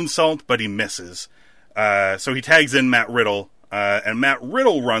hit a moonsault, but he misses. So he tags in Matt Riddle, and Matt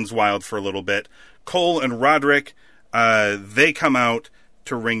Riddle runs wild for a little bit. Cole and Roderick, they come out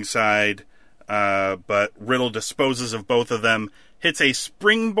to ringside, but Riddle disposes of both of them, hits a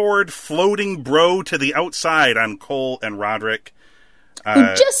springboard floating bro to the outside on Cole and Roderick. Who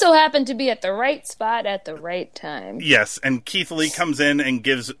just so happened to be at the right spot at the right time. Yes, and Keith Lee comes in and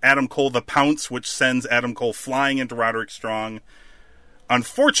gives Adam Cole the pounce, which sends Adam Cole flying into Roderick Strong.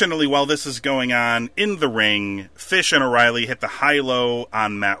 Unfortunately, while this is going on, in the ring, Fish and O'Reilly hit the high-low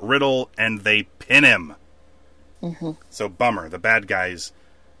on Matt Riddle, and they pin him. Mm-hmm. So, bummer. The bad guys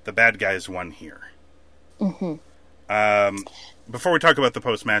won here. Mm-hmm. Before we talk about the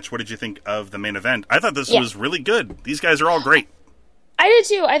post-match, what did you think of the main event? I thought this was really good. These guys are all great. I did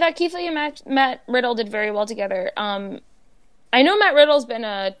too. I thought Keith Lee and Matt Riddle did very well together. I know Matt Riddle's been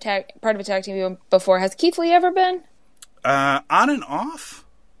part of a tag team before. Has Keith Lee ever been? On and off.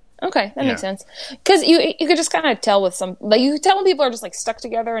 Okay, that makes sense. Because you could just kind of tell with some, like, you could tell when people are just like stuck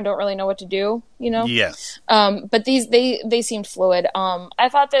together and don't really know what to do, you know? Yes. But they seemed fluid. I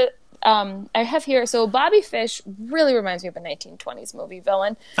thought that I have here, so Bobby Fish really reminds me of a 1920s movie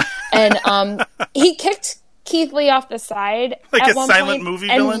villain. And he kicked Keith Lee off the side like at a one silent point movie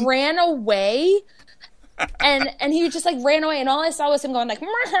and villain? Ran away. and he just like ran away, and all I saw was him going like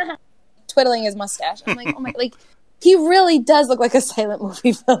twiddling his mustache. I'm like, oh my, like he really does look like a silent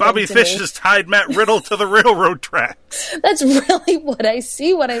movie villain. Bobby Fish just tied Matt Riddle to the railroad tracks. That's really what I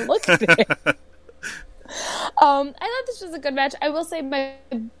see when I look at it. I thought this was a good match. I will say my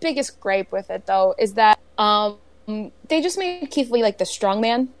biggest gripe with it, though, is that they just made Keith Lee like the strong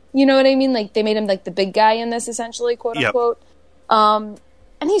man. You know what I mean? Like, they made him like the big guy in this, essentially, quote unquote. And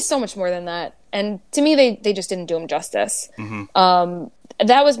he's so much more than that. And to me, they just didn't do him justice. Mm-hmm.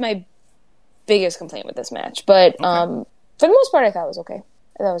 That was my biggest complaint with this match. But for the most part, I thought it was okay.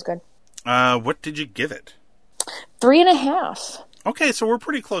 I thought it was good. What did you give it? 3.5. Okay, so we're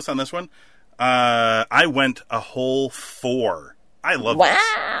pretty close on this one. I went a whole 4. I love this.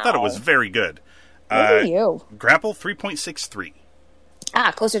 I thought it was very good. Look at you. Grapple 3.63.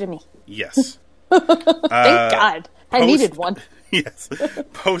 Closer to me. Yes. Thank God. I needed one. Yes.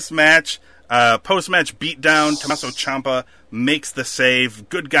 Post-match beatdown. Tommaso Ciampa makes the save.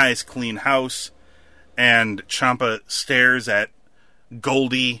 Good guys clean house. And Ciampa stares at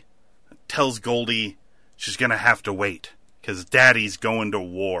Goldie, tells Goldie she's going to have to wait because Daddy's going to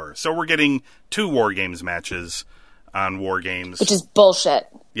war. So we're getting 2 War Games matches on War Games. Which is bullshit.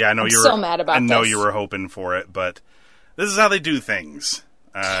 Yeah, I know you're so mad about this. I know you were hoping for it, but this is how they do things.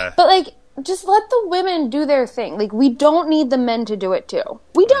 But, like, just let the women do their thing. Like, we don't need the men to do it too.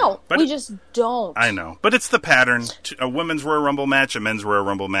 We don't. But we just don't. I know. But it's the pattern. A women's Royal Rumble match, a men's Royal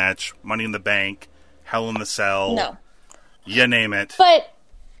Rumble match, Money in the Bank, Hell in the Cell. No. You name it. But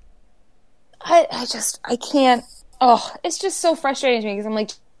I can't. Oh, it's just so frustrating to me because I'm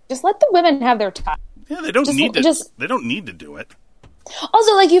like, just let the women have their time. Yeah, they don't need to. They don't need to do it.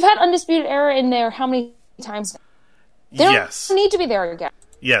 Also, like, you've had Undisputed Era in there how many times? They Yes. don't need to be there again.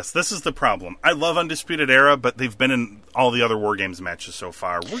 Yes, this is the problem. I love Undisputed Era, but they've been in all the other War Games matches so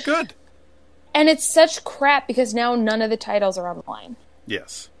far. We're good. And it's such crap because now none of the titles are on the line.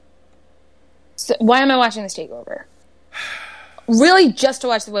 Yes. So why am I watching this takeover? Really, just to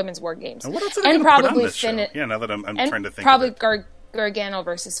watch the women's War Games. And what else are they going to put on this show? Yeah, now that I'm trying to think probably of it. Gargano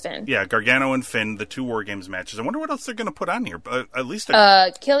versus Finn. Yeah, Gargano and Finn, the 2 War Games matches. I wonder what else they're going to put on here. At least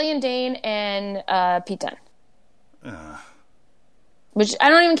Killian Dane and Pete Dunne. Which I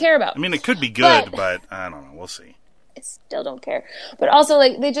don't even care about. I mean, it could be good, but I don't know. We'll see. I still don't care. But also,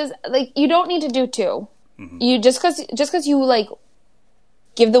 like, they just, like, you don't need to do 2. Mm-hmm. You just because you, like,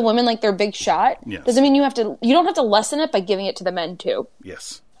 give the women, like, their big shot, yes. doesn't mean you don't have to lessen it by giving it to the men too.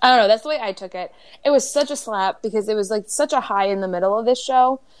 Yes. I don't know. That's the way I took it. It was such a slap because it was, like, such a high in the middle of this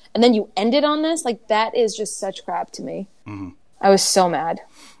show, and then you ended on this. Like, that is just such crap to me. Mm-hmm. I was so mad.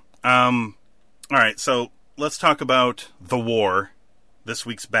 All right, so let's talk about the war. This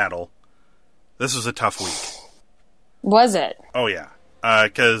week's battle. This was a tough week. Was it? Oh, yeah.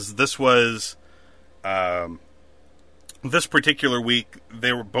 Because this was... this particular week,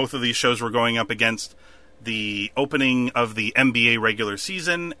 both of these shows were going up against the opening of the NBA regular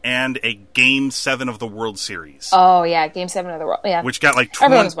season and a Game 7 of the World Series. Oh, yeah. Game 7 of the World... Yeah. Which got like...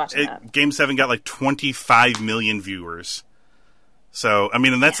 Everyone was watching that. Game 7 got like 25 million viewers. So, I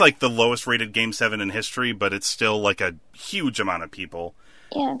mean, and that's like the lowest rated Game 7 in history, but it's still like a huge amount of people.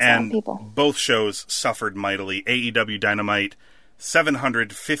 Yeah, it's a lot of people. Both shows suffered mightily. AEW Dynamite,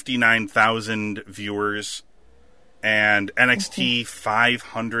 759,000 viewers, and NXT,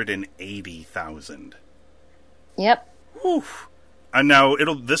 580,000. Yep. Whew. And now,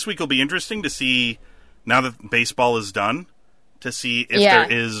 this week will be interesting to see, now that baseball is done, to see if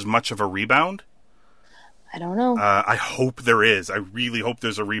there is much of a rebound. I don't know. I hope there is. I really hope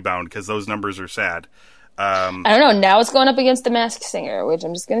there's a rebound because those numbers are sad. I don't know. Now it's going up against The Masked Singer, which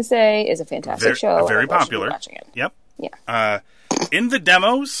I'm just going to say is a fantastic show. Very popular. Watching it. Yep. Yeah. In the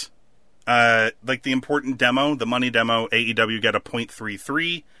demos, like the important demo, the money demo, AEW got a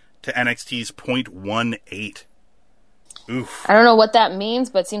 0.33 to NXT's 0.18. Oof. I don't know what that means,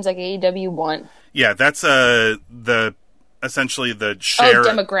 but it seems like AEW won. Yeah, that's essentially the share... Oh,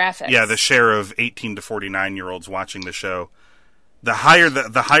 demographics. Yeah, the share of 18 to 49-year-olds watching the show. The higher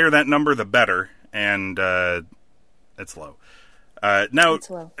that number, the better, and it's low. Now, it's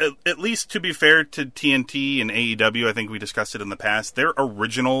low. At least to be fair to TNT and AEW, I think we discussed it in the past, their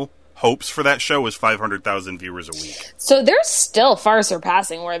original hopes for that show was 500,000 viewers a week. So they're still far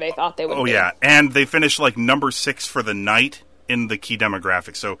surpassing where they thought they would be. Oh, yeah, and they finished like number 6 for the night in the key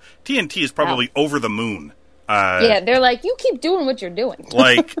demographic, so TNT is probably over the moon. Yeah, they're like, you keep doing what you're doing.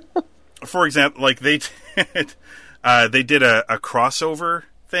 Like, for example, like they did a crossover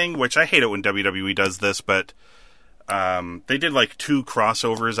thing, which I hate it when WWE does this, but they did like 2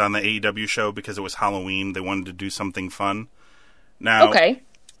 crossovers on the AEW show because it was Halloween. They wanted to do something fun. Now,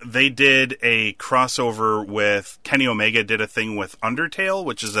 they did a crossover with Kenny Omega did a thing with Undertale,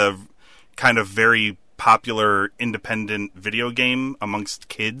 which is a kind of very popular independent video game amongst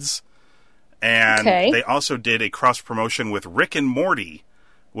kids. And they also did a cross-promotion with Rick and Morty,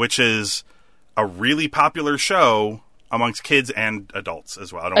 which is a really popular show amongst kids and adults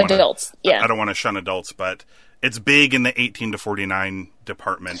as well. I don't want to shun adults, but it's big in the 18 to 49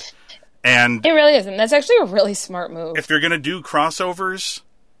 department. And it really is, and that's actually a really smart move. If you're going to do crossovers,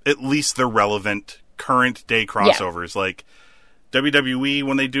 at least they're relevant, current-day crossovers. Yeah. Like, WWE,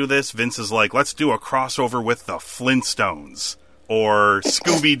 when they do this, Vince is like, let's do a crossover with the Flintstones. Or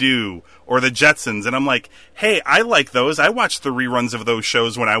Scooby-Doo, or the Jetsons. And I'm like, hey, I like those. I watched the reruns of those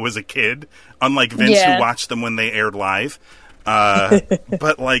shows when I was a kid, unlike Vince, who watched them when they aired live.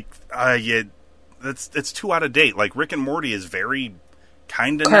 But, like, it's too out of date. Like, Rick and Morty is very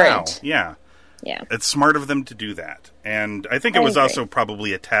kind of now. Yeah. It's smart of them to do that. And I think it was also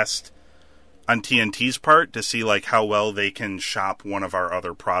probably a test on TNT's part to see, like, how well they can shop one of our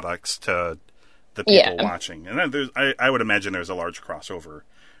other products to the people watching. And I would imagine there's a large crossover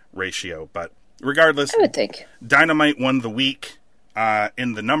ratio, but regardless, I would think Dynamite won the week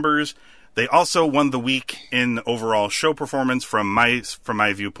in the numbers. They also won the week in overall show performance from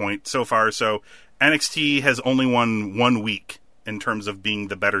my viewpoint so far. So NXT has only won 1 week in terms of being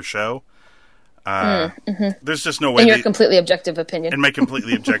the better show. There's just no way. In your completely objective opinion. In my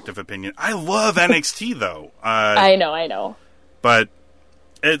completely objective opinion. I love NXT, though. I know. But,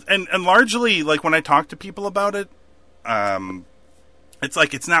 and largely, like, when I talk to people about it, it's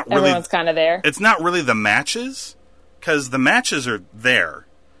like, it's not really... Everyone's kind of there. It's not really the matches, because the matches are there.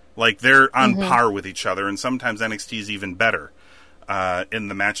 Like, they're on par with each other, and sometimes NXT is even better in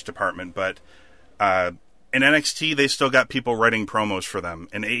the match department. But in NXT, they still got people writing promos for them.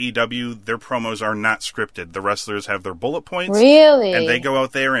 In AEW, their promos are not scripted. The wrestlers have their bullet points. Really? And they go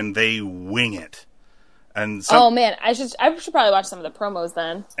out there and they wing it. And oh, man. I should probably watch some of the promos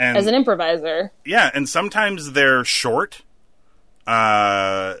then, as an improviser. Yeah, and sometimes they're short,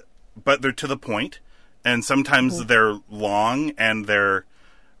 but they're to the point. And sometimes they're long and they're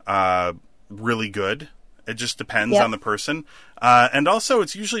really good. It just depends on the person. And also,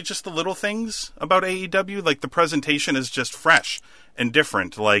 it's usually just the little things about AEW. Like, the presentation is just fresh and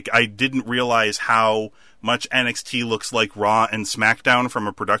different. Like, I didn't realize how much NXT looks like Raw and SmackDown from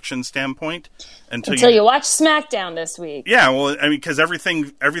a production standpoint until you watch SmackDown this week. Yeah, well, I mean, because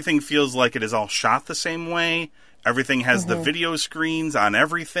everything feels like it is all shot the same way. Everything has the video screens on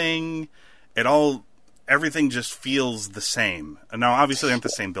everything. Everything just feels the same. And now, obviously, they aren't the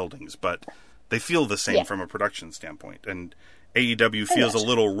same buildings, but they feel the same from a production standpoint. And AEW feels a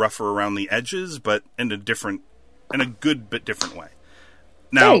little rougher around the edges, but in a good but different way.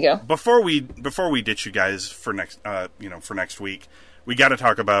 Now, there you go. before we ditch you guys for next week, we got to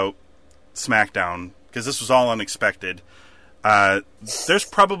talk about SmackDown, because this was all unexpected. There's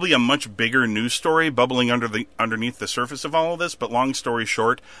probably a much bigger news story bubbling underneath the surface of all of this, but long story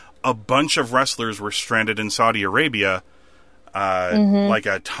short, a bunch of wrestlers were stranded in Saudi Arabia, like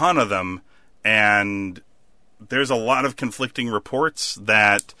a ton of them, and there's a lot of conflicting reports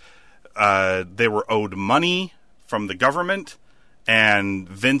that they were owed money from the government, and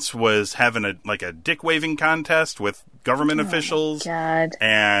Vince was having a dick-waving contest with government officials. God.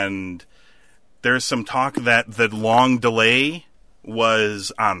 And there's some talk that the long delay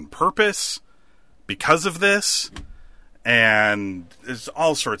was on purpose because of this, and there's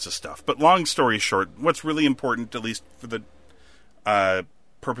all sorts of stuff. But long story short, what's really important, at least for the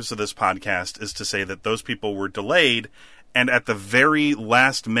purpose of this podcast, is to say that those people were delayed, and at the very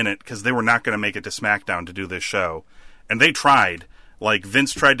last minute, because they were not going to make it to SmackDown to do this show, and they tried. Like,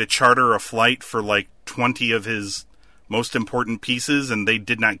 Vince tried to charter a flight for, 20 of his most important pieces, and they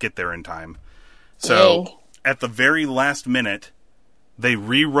did not get there in time. So, at the very last minute, they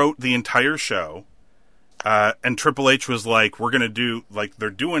rewrote the entire show, and Triple H was like, we're going to do,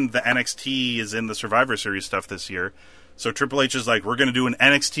 they're doing the NXT is in the Survivor Series stuff this year, so Triple H is like, we're going to do an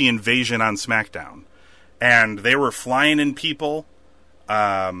NXT invasion on SmackDown. And they were flying in people.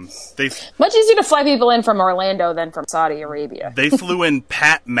 Much easier to fly people in from Orlando than from Saudi Arabia. They flew in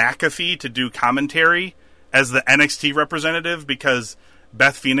Pat McAfee to do commentary as the NXT representative, because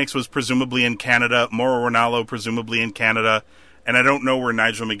Beth Phoenix was presumably in Canada, Mauro Ranallo presumably in Canada, and I don't know where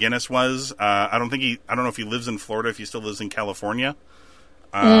Nigel McGuinness was. I don't know if he lives in Florida, if he still lives in California.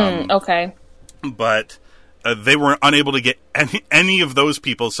 Okay. But they were unable to get any of those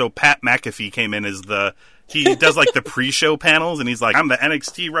people, so Pat McAfee came in as he does the pre-show panels, and he's like, I'm the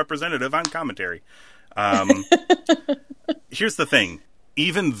NXT representative on commentary. Here's the thing.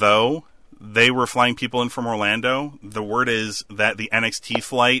 Even though they were flying people in from Orlando, the word is that the NXT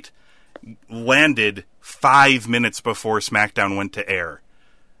flight landed 5 minutes before SmackDown went to air.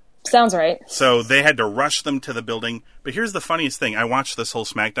 Sounds right. So they had to rush them to the building. But here's the funniest thing. I watched this whole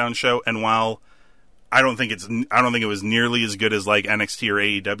SmackDown show, and while I don't think it was nearly as good as NXT or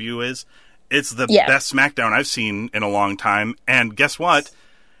AEW is, it's the best SmackDown I've seen in a long time. And guess what?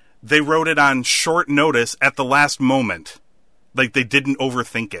 They wrote it on short notice at the last moment. They didn't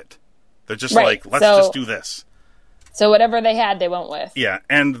overthink it. They're just let's just do this. So whatever they had, they went with. Yeah,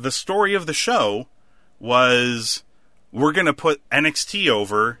 and the story of the show was, we're going to put NXT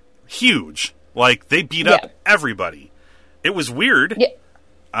over huge. They beat up everybody. It was weird.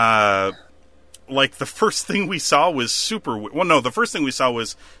 Yeah. The first thing we saw was the first thing we saw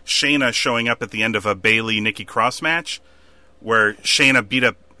was Shayna showing up at the end of a Bayley-Nikki Cross match, where Shayna beat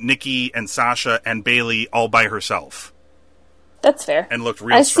up Nikki and Sasha and Bayley all by herself. That's fair. And looked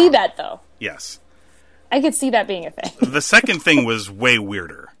real strong. I see that, though. Yes. I could see that being a thing. The second thing was way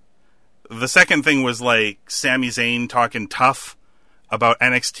weirder. The second thing was Sami Zayn talking tough about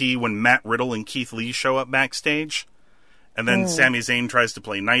NXT when Matt Riddle and Keith Lee show up backstage. And then Sami Zayn tries to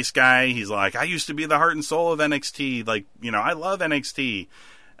play nice guy. He's like, I used to be the heart and soul of NXT. I love NXT.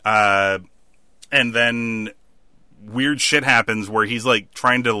 And then weird shit happens where he's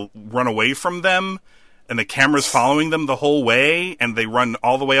trying to run away from them, and the camera's following them the whole way, and they run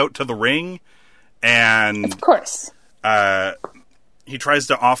all the way out to the ring. And of course. He tries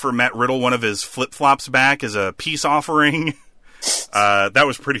to offer Matt Riddle one of his flip-flops back as a peace offering. That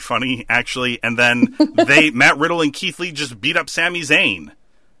was pretty funny, actually. And then Matt Riddle and Keith Lee just beat up Sami Zayn.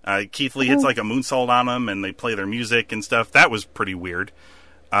 Keith Lee hits like a moonsault on him, and they play their music and stuff. That was pretty weird.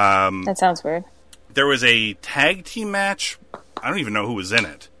 That sounds weird. There was a tag team match. I don't even know who was in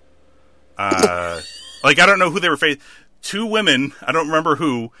it. I don't know who they were facing. Two women, I don't remember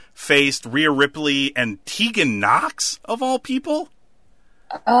who, faced Rhea Ripley and Tegan Nox, of all people.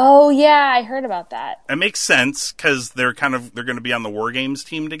 Oh, yeah, I heard about that. It makes sense, because they're going to be on the War Games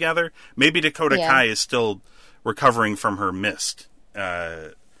team together. Maybe Dakota Kai is still recovering from her mist.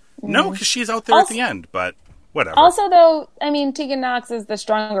 No, because she's out there at the end, but whatever. Also, though, I mean, Tegan Nox is the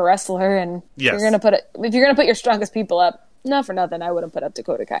stronger wrestler, and if you're going to put your strongest people up, not for nothing, I wouldn't put up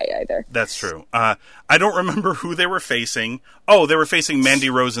Dakota Kai either. That's true. I don't remember who they were facing. Oh, they were facing Mandy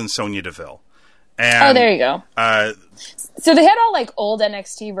Rose and Sonya Deville. And, there you go. So they had all like old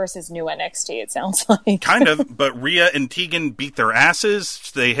NXT versus new NXT, it sounds like. Kind of, but Rhea and Tegan beat their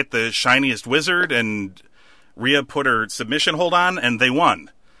asses. They hit the shiniest wizard, and Rhea put her submission hold on, and they won.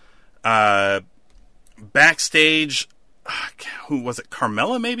 Backstage, who was it?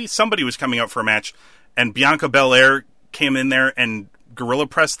 Carmella, maybe? Somebody was coming out for a match, and Bianca Belair came in there and gorilla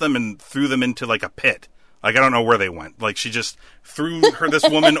pressed them and threw them into like a pit. Like, I don't know where they went. Like, she just threw this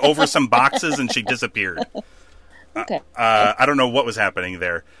woman over some boxes and she disappeared. Okay. I don't know what was happening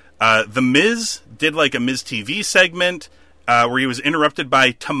there. The Miz did like a Miz TV segment where he was interrupted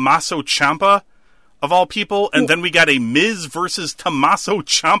by Tommaso Ciampa, of all people, and then we got a Miz versus Tommaso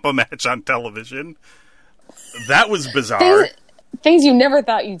Ciampa match on television. That was bizarre. Things you never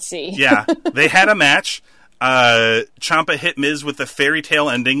thought you'd see. Yeah, they had a match. Ciampa hit Miz with the fairy tale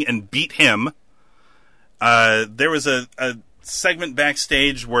ending and beat him. There was a segment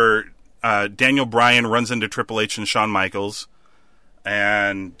backstage where Daniel Bryan runs into Triple H and Shawn Michaels,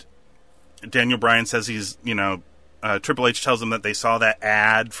 and Daniel Bryan says Triple H tells him that they saw that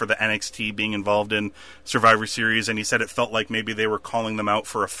ad for the NXT being involved in Survivor Series, and he said it felt like maybe they were calling them out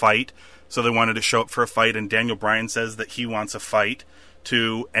for a fight, so they wanted to show up for a fight, and Daniel Bryan says that he wants a fight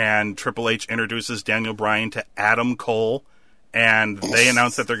too, and Triple H introduces Daniel Bryan to Adam Cole, and they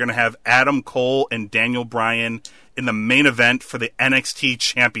announce that they're going to have Adam Cole and Daniel Bryan in the main event for the NXT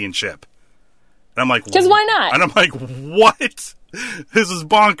Championship. And I'm like, because why not? And I'm like, what? This is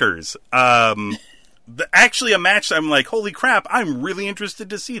bonkers. Actually, a match that I'm like, holy crap, I'm really interested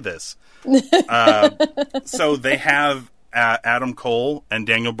to see this. So they have Adam Cole and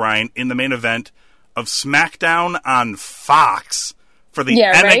Daniel Bryan in the main event of SmackDown on Fox for the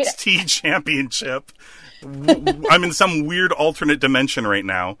NXT Championship. I'm in some weird alternate dimension right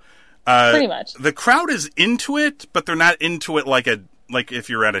now. Pretty much. The crowd is into it, but they're not into it like if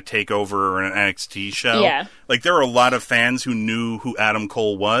you're at a TakeOver or an NXT show. Yeah. Like, there are a lot of fans who knew who Adam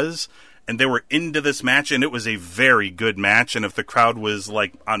Cole was, and they were into this match, and it was a very good match. And if the crowd was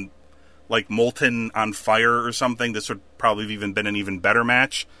molten on fire or something, this would probably have even been an even better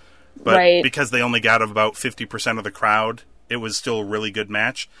match. But because they only got about 50% of the crowd, it was still a really good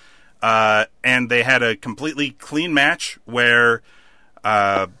match. And they had a completely clean match where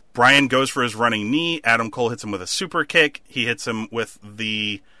Bryan goes for his running knee. Adam Cole hits him with a super kick. He hits him with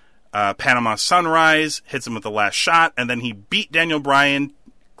the Panama Sunrise, hits him with the last shot, and then he beat Daniel Bryan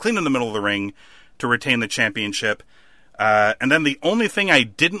clean in the middle of the ring to retain the championship. And then the only thing I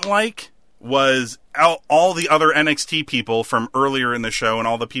didn't like was all the other NXT people from earlier in the show and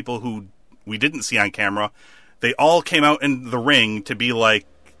all the people who we didn't see on camera. They all came out in the ring to be like,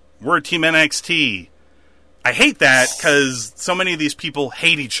 we're Team NXT. I hate that because so many of these people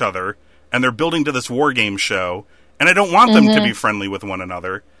hate each other and they're building to this War Game show, and I don't want them to be friendly with one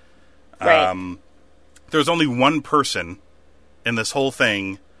another. Right. There's only one person in this whole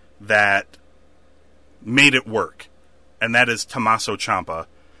thing that made it work, and that is Tommaso Ciampa.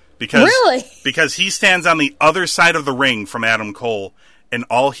 Because he stands on the other side of the ring from Adam Cole, and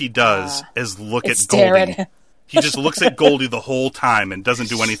all he does is look at Goldie. He just looks at Goldie the whole time and doesn't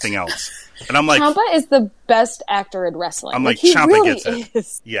do anything else. And I'm like, Ciampa is the best actor in wrestling. I'm like, Ciampa really gets it.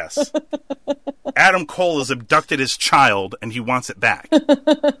 Is. Yes. Adam Cole has abducted his child, and he wants it back.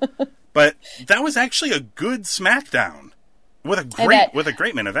 But that was actually a good SmackDown with a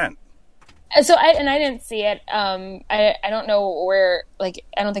great main event. So I didn't see it. I don't know where, I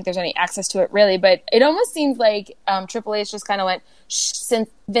don't think there's any access to it really, but it almost seems like Triple H just kind of went,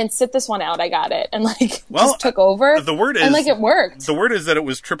 Vince, sit this one out, I got it, and just took over. The word is, and it worked. The word is that it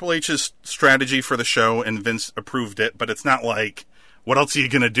was Triple H's strategy for the show, and Vince approved it. But it's not like, what else are you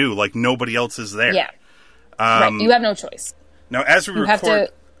gonna do? Like, nobody else is there. Yeah, right. You have no choice. Now, as we record,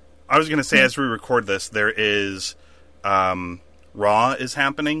 I was going to say, as we record this, there is Raw is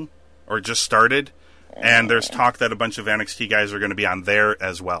happening, or just started, and there's talk that a bunch of NXT guys are going to be on there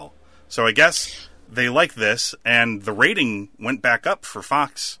as well. So I guess they like this, and the rating went back up for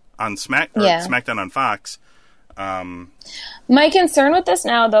Fox on SmackDown on Fox. My concern with this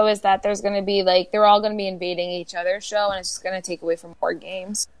now, though, is that there's going to be, like, they're all going to be invading each other's show, and it's just going to take away from more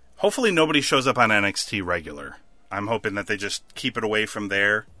games. Hopefully nobody shows up on NXT regular. I'm hoping that they just keep it away from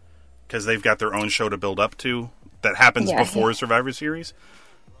there, because they've got their own show to build up to that happens before Survivor Series.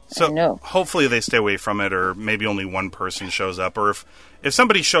 So hopefully they stay away from it, or maybe only one person shows up. Or if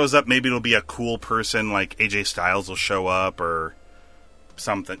somebody shows up, maybe it'll be a cool person, like AJ Styles will show up, or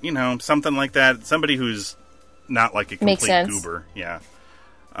something, something like that. Somebody who's not like a complete goober. Yeah.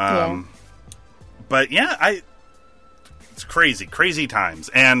 But yeah, it's crazy times.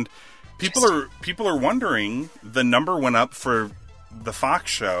 And people are wondering, the number went up for the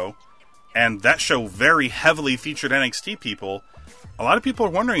Fox show, and that show very heavily featured NXT people. A lot of people are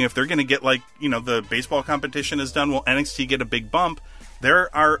wondering if they're going to get, like, the baseball competition is done. Will NXT get a big bump?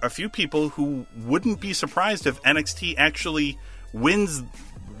 There are a few people who wouldn't be surprised if NXT actually wins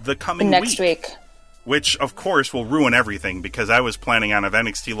the coming next week. Which, of course, will ruin everything, because I was planning on, if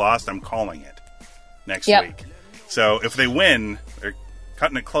NXT lost, I'm calling it next week. So if they win, they're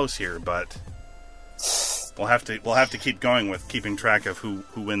cutting it close here, but we'll have to keep going with keeping track of who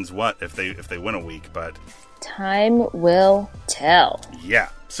wins what if they win a week. But time will tell. Yeah.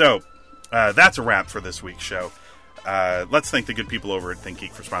 So that's a wrap for this week's show. Let's thank the good people over at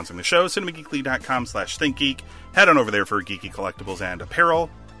ThinkGeek for sponsoring the show. CinemaGeekly.com/ThinkGeek. Head on over there for geeky collectibles and apparel.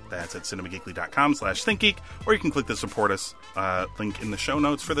 That's at CinemaGeekly.com/ThinkGeek. Or you can click the support us link in the show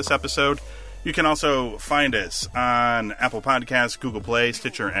notes for this episode. You can also find us on Apple Podcasts, Google Play,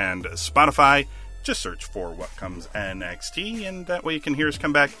 Stitcher, and Spotify. Just search for What Comes NXT, and that way you can hear us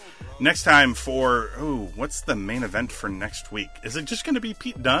come back next time for, what's the main event for next week? Is it just going to be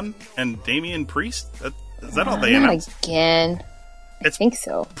Pete Dunne and Damian Priest? Is that all they announced? Again. I think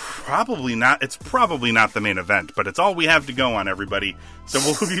so. Probably not. It's probably not the main event, but it's all we have to go on, everybody. So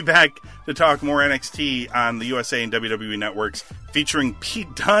we'll be back to talk more NXT on the USA and WWE networks, featuring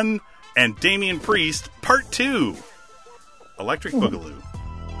Pete Dunne and Damian Priest, Part 2, Electric Boogaloo.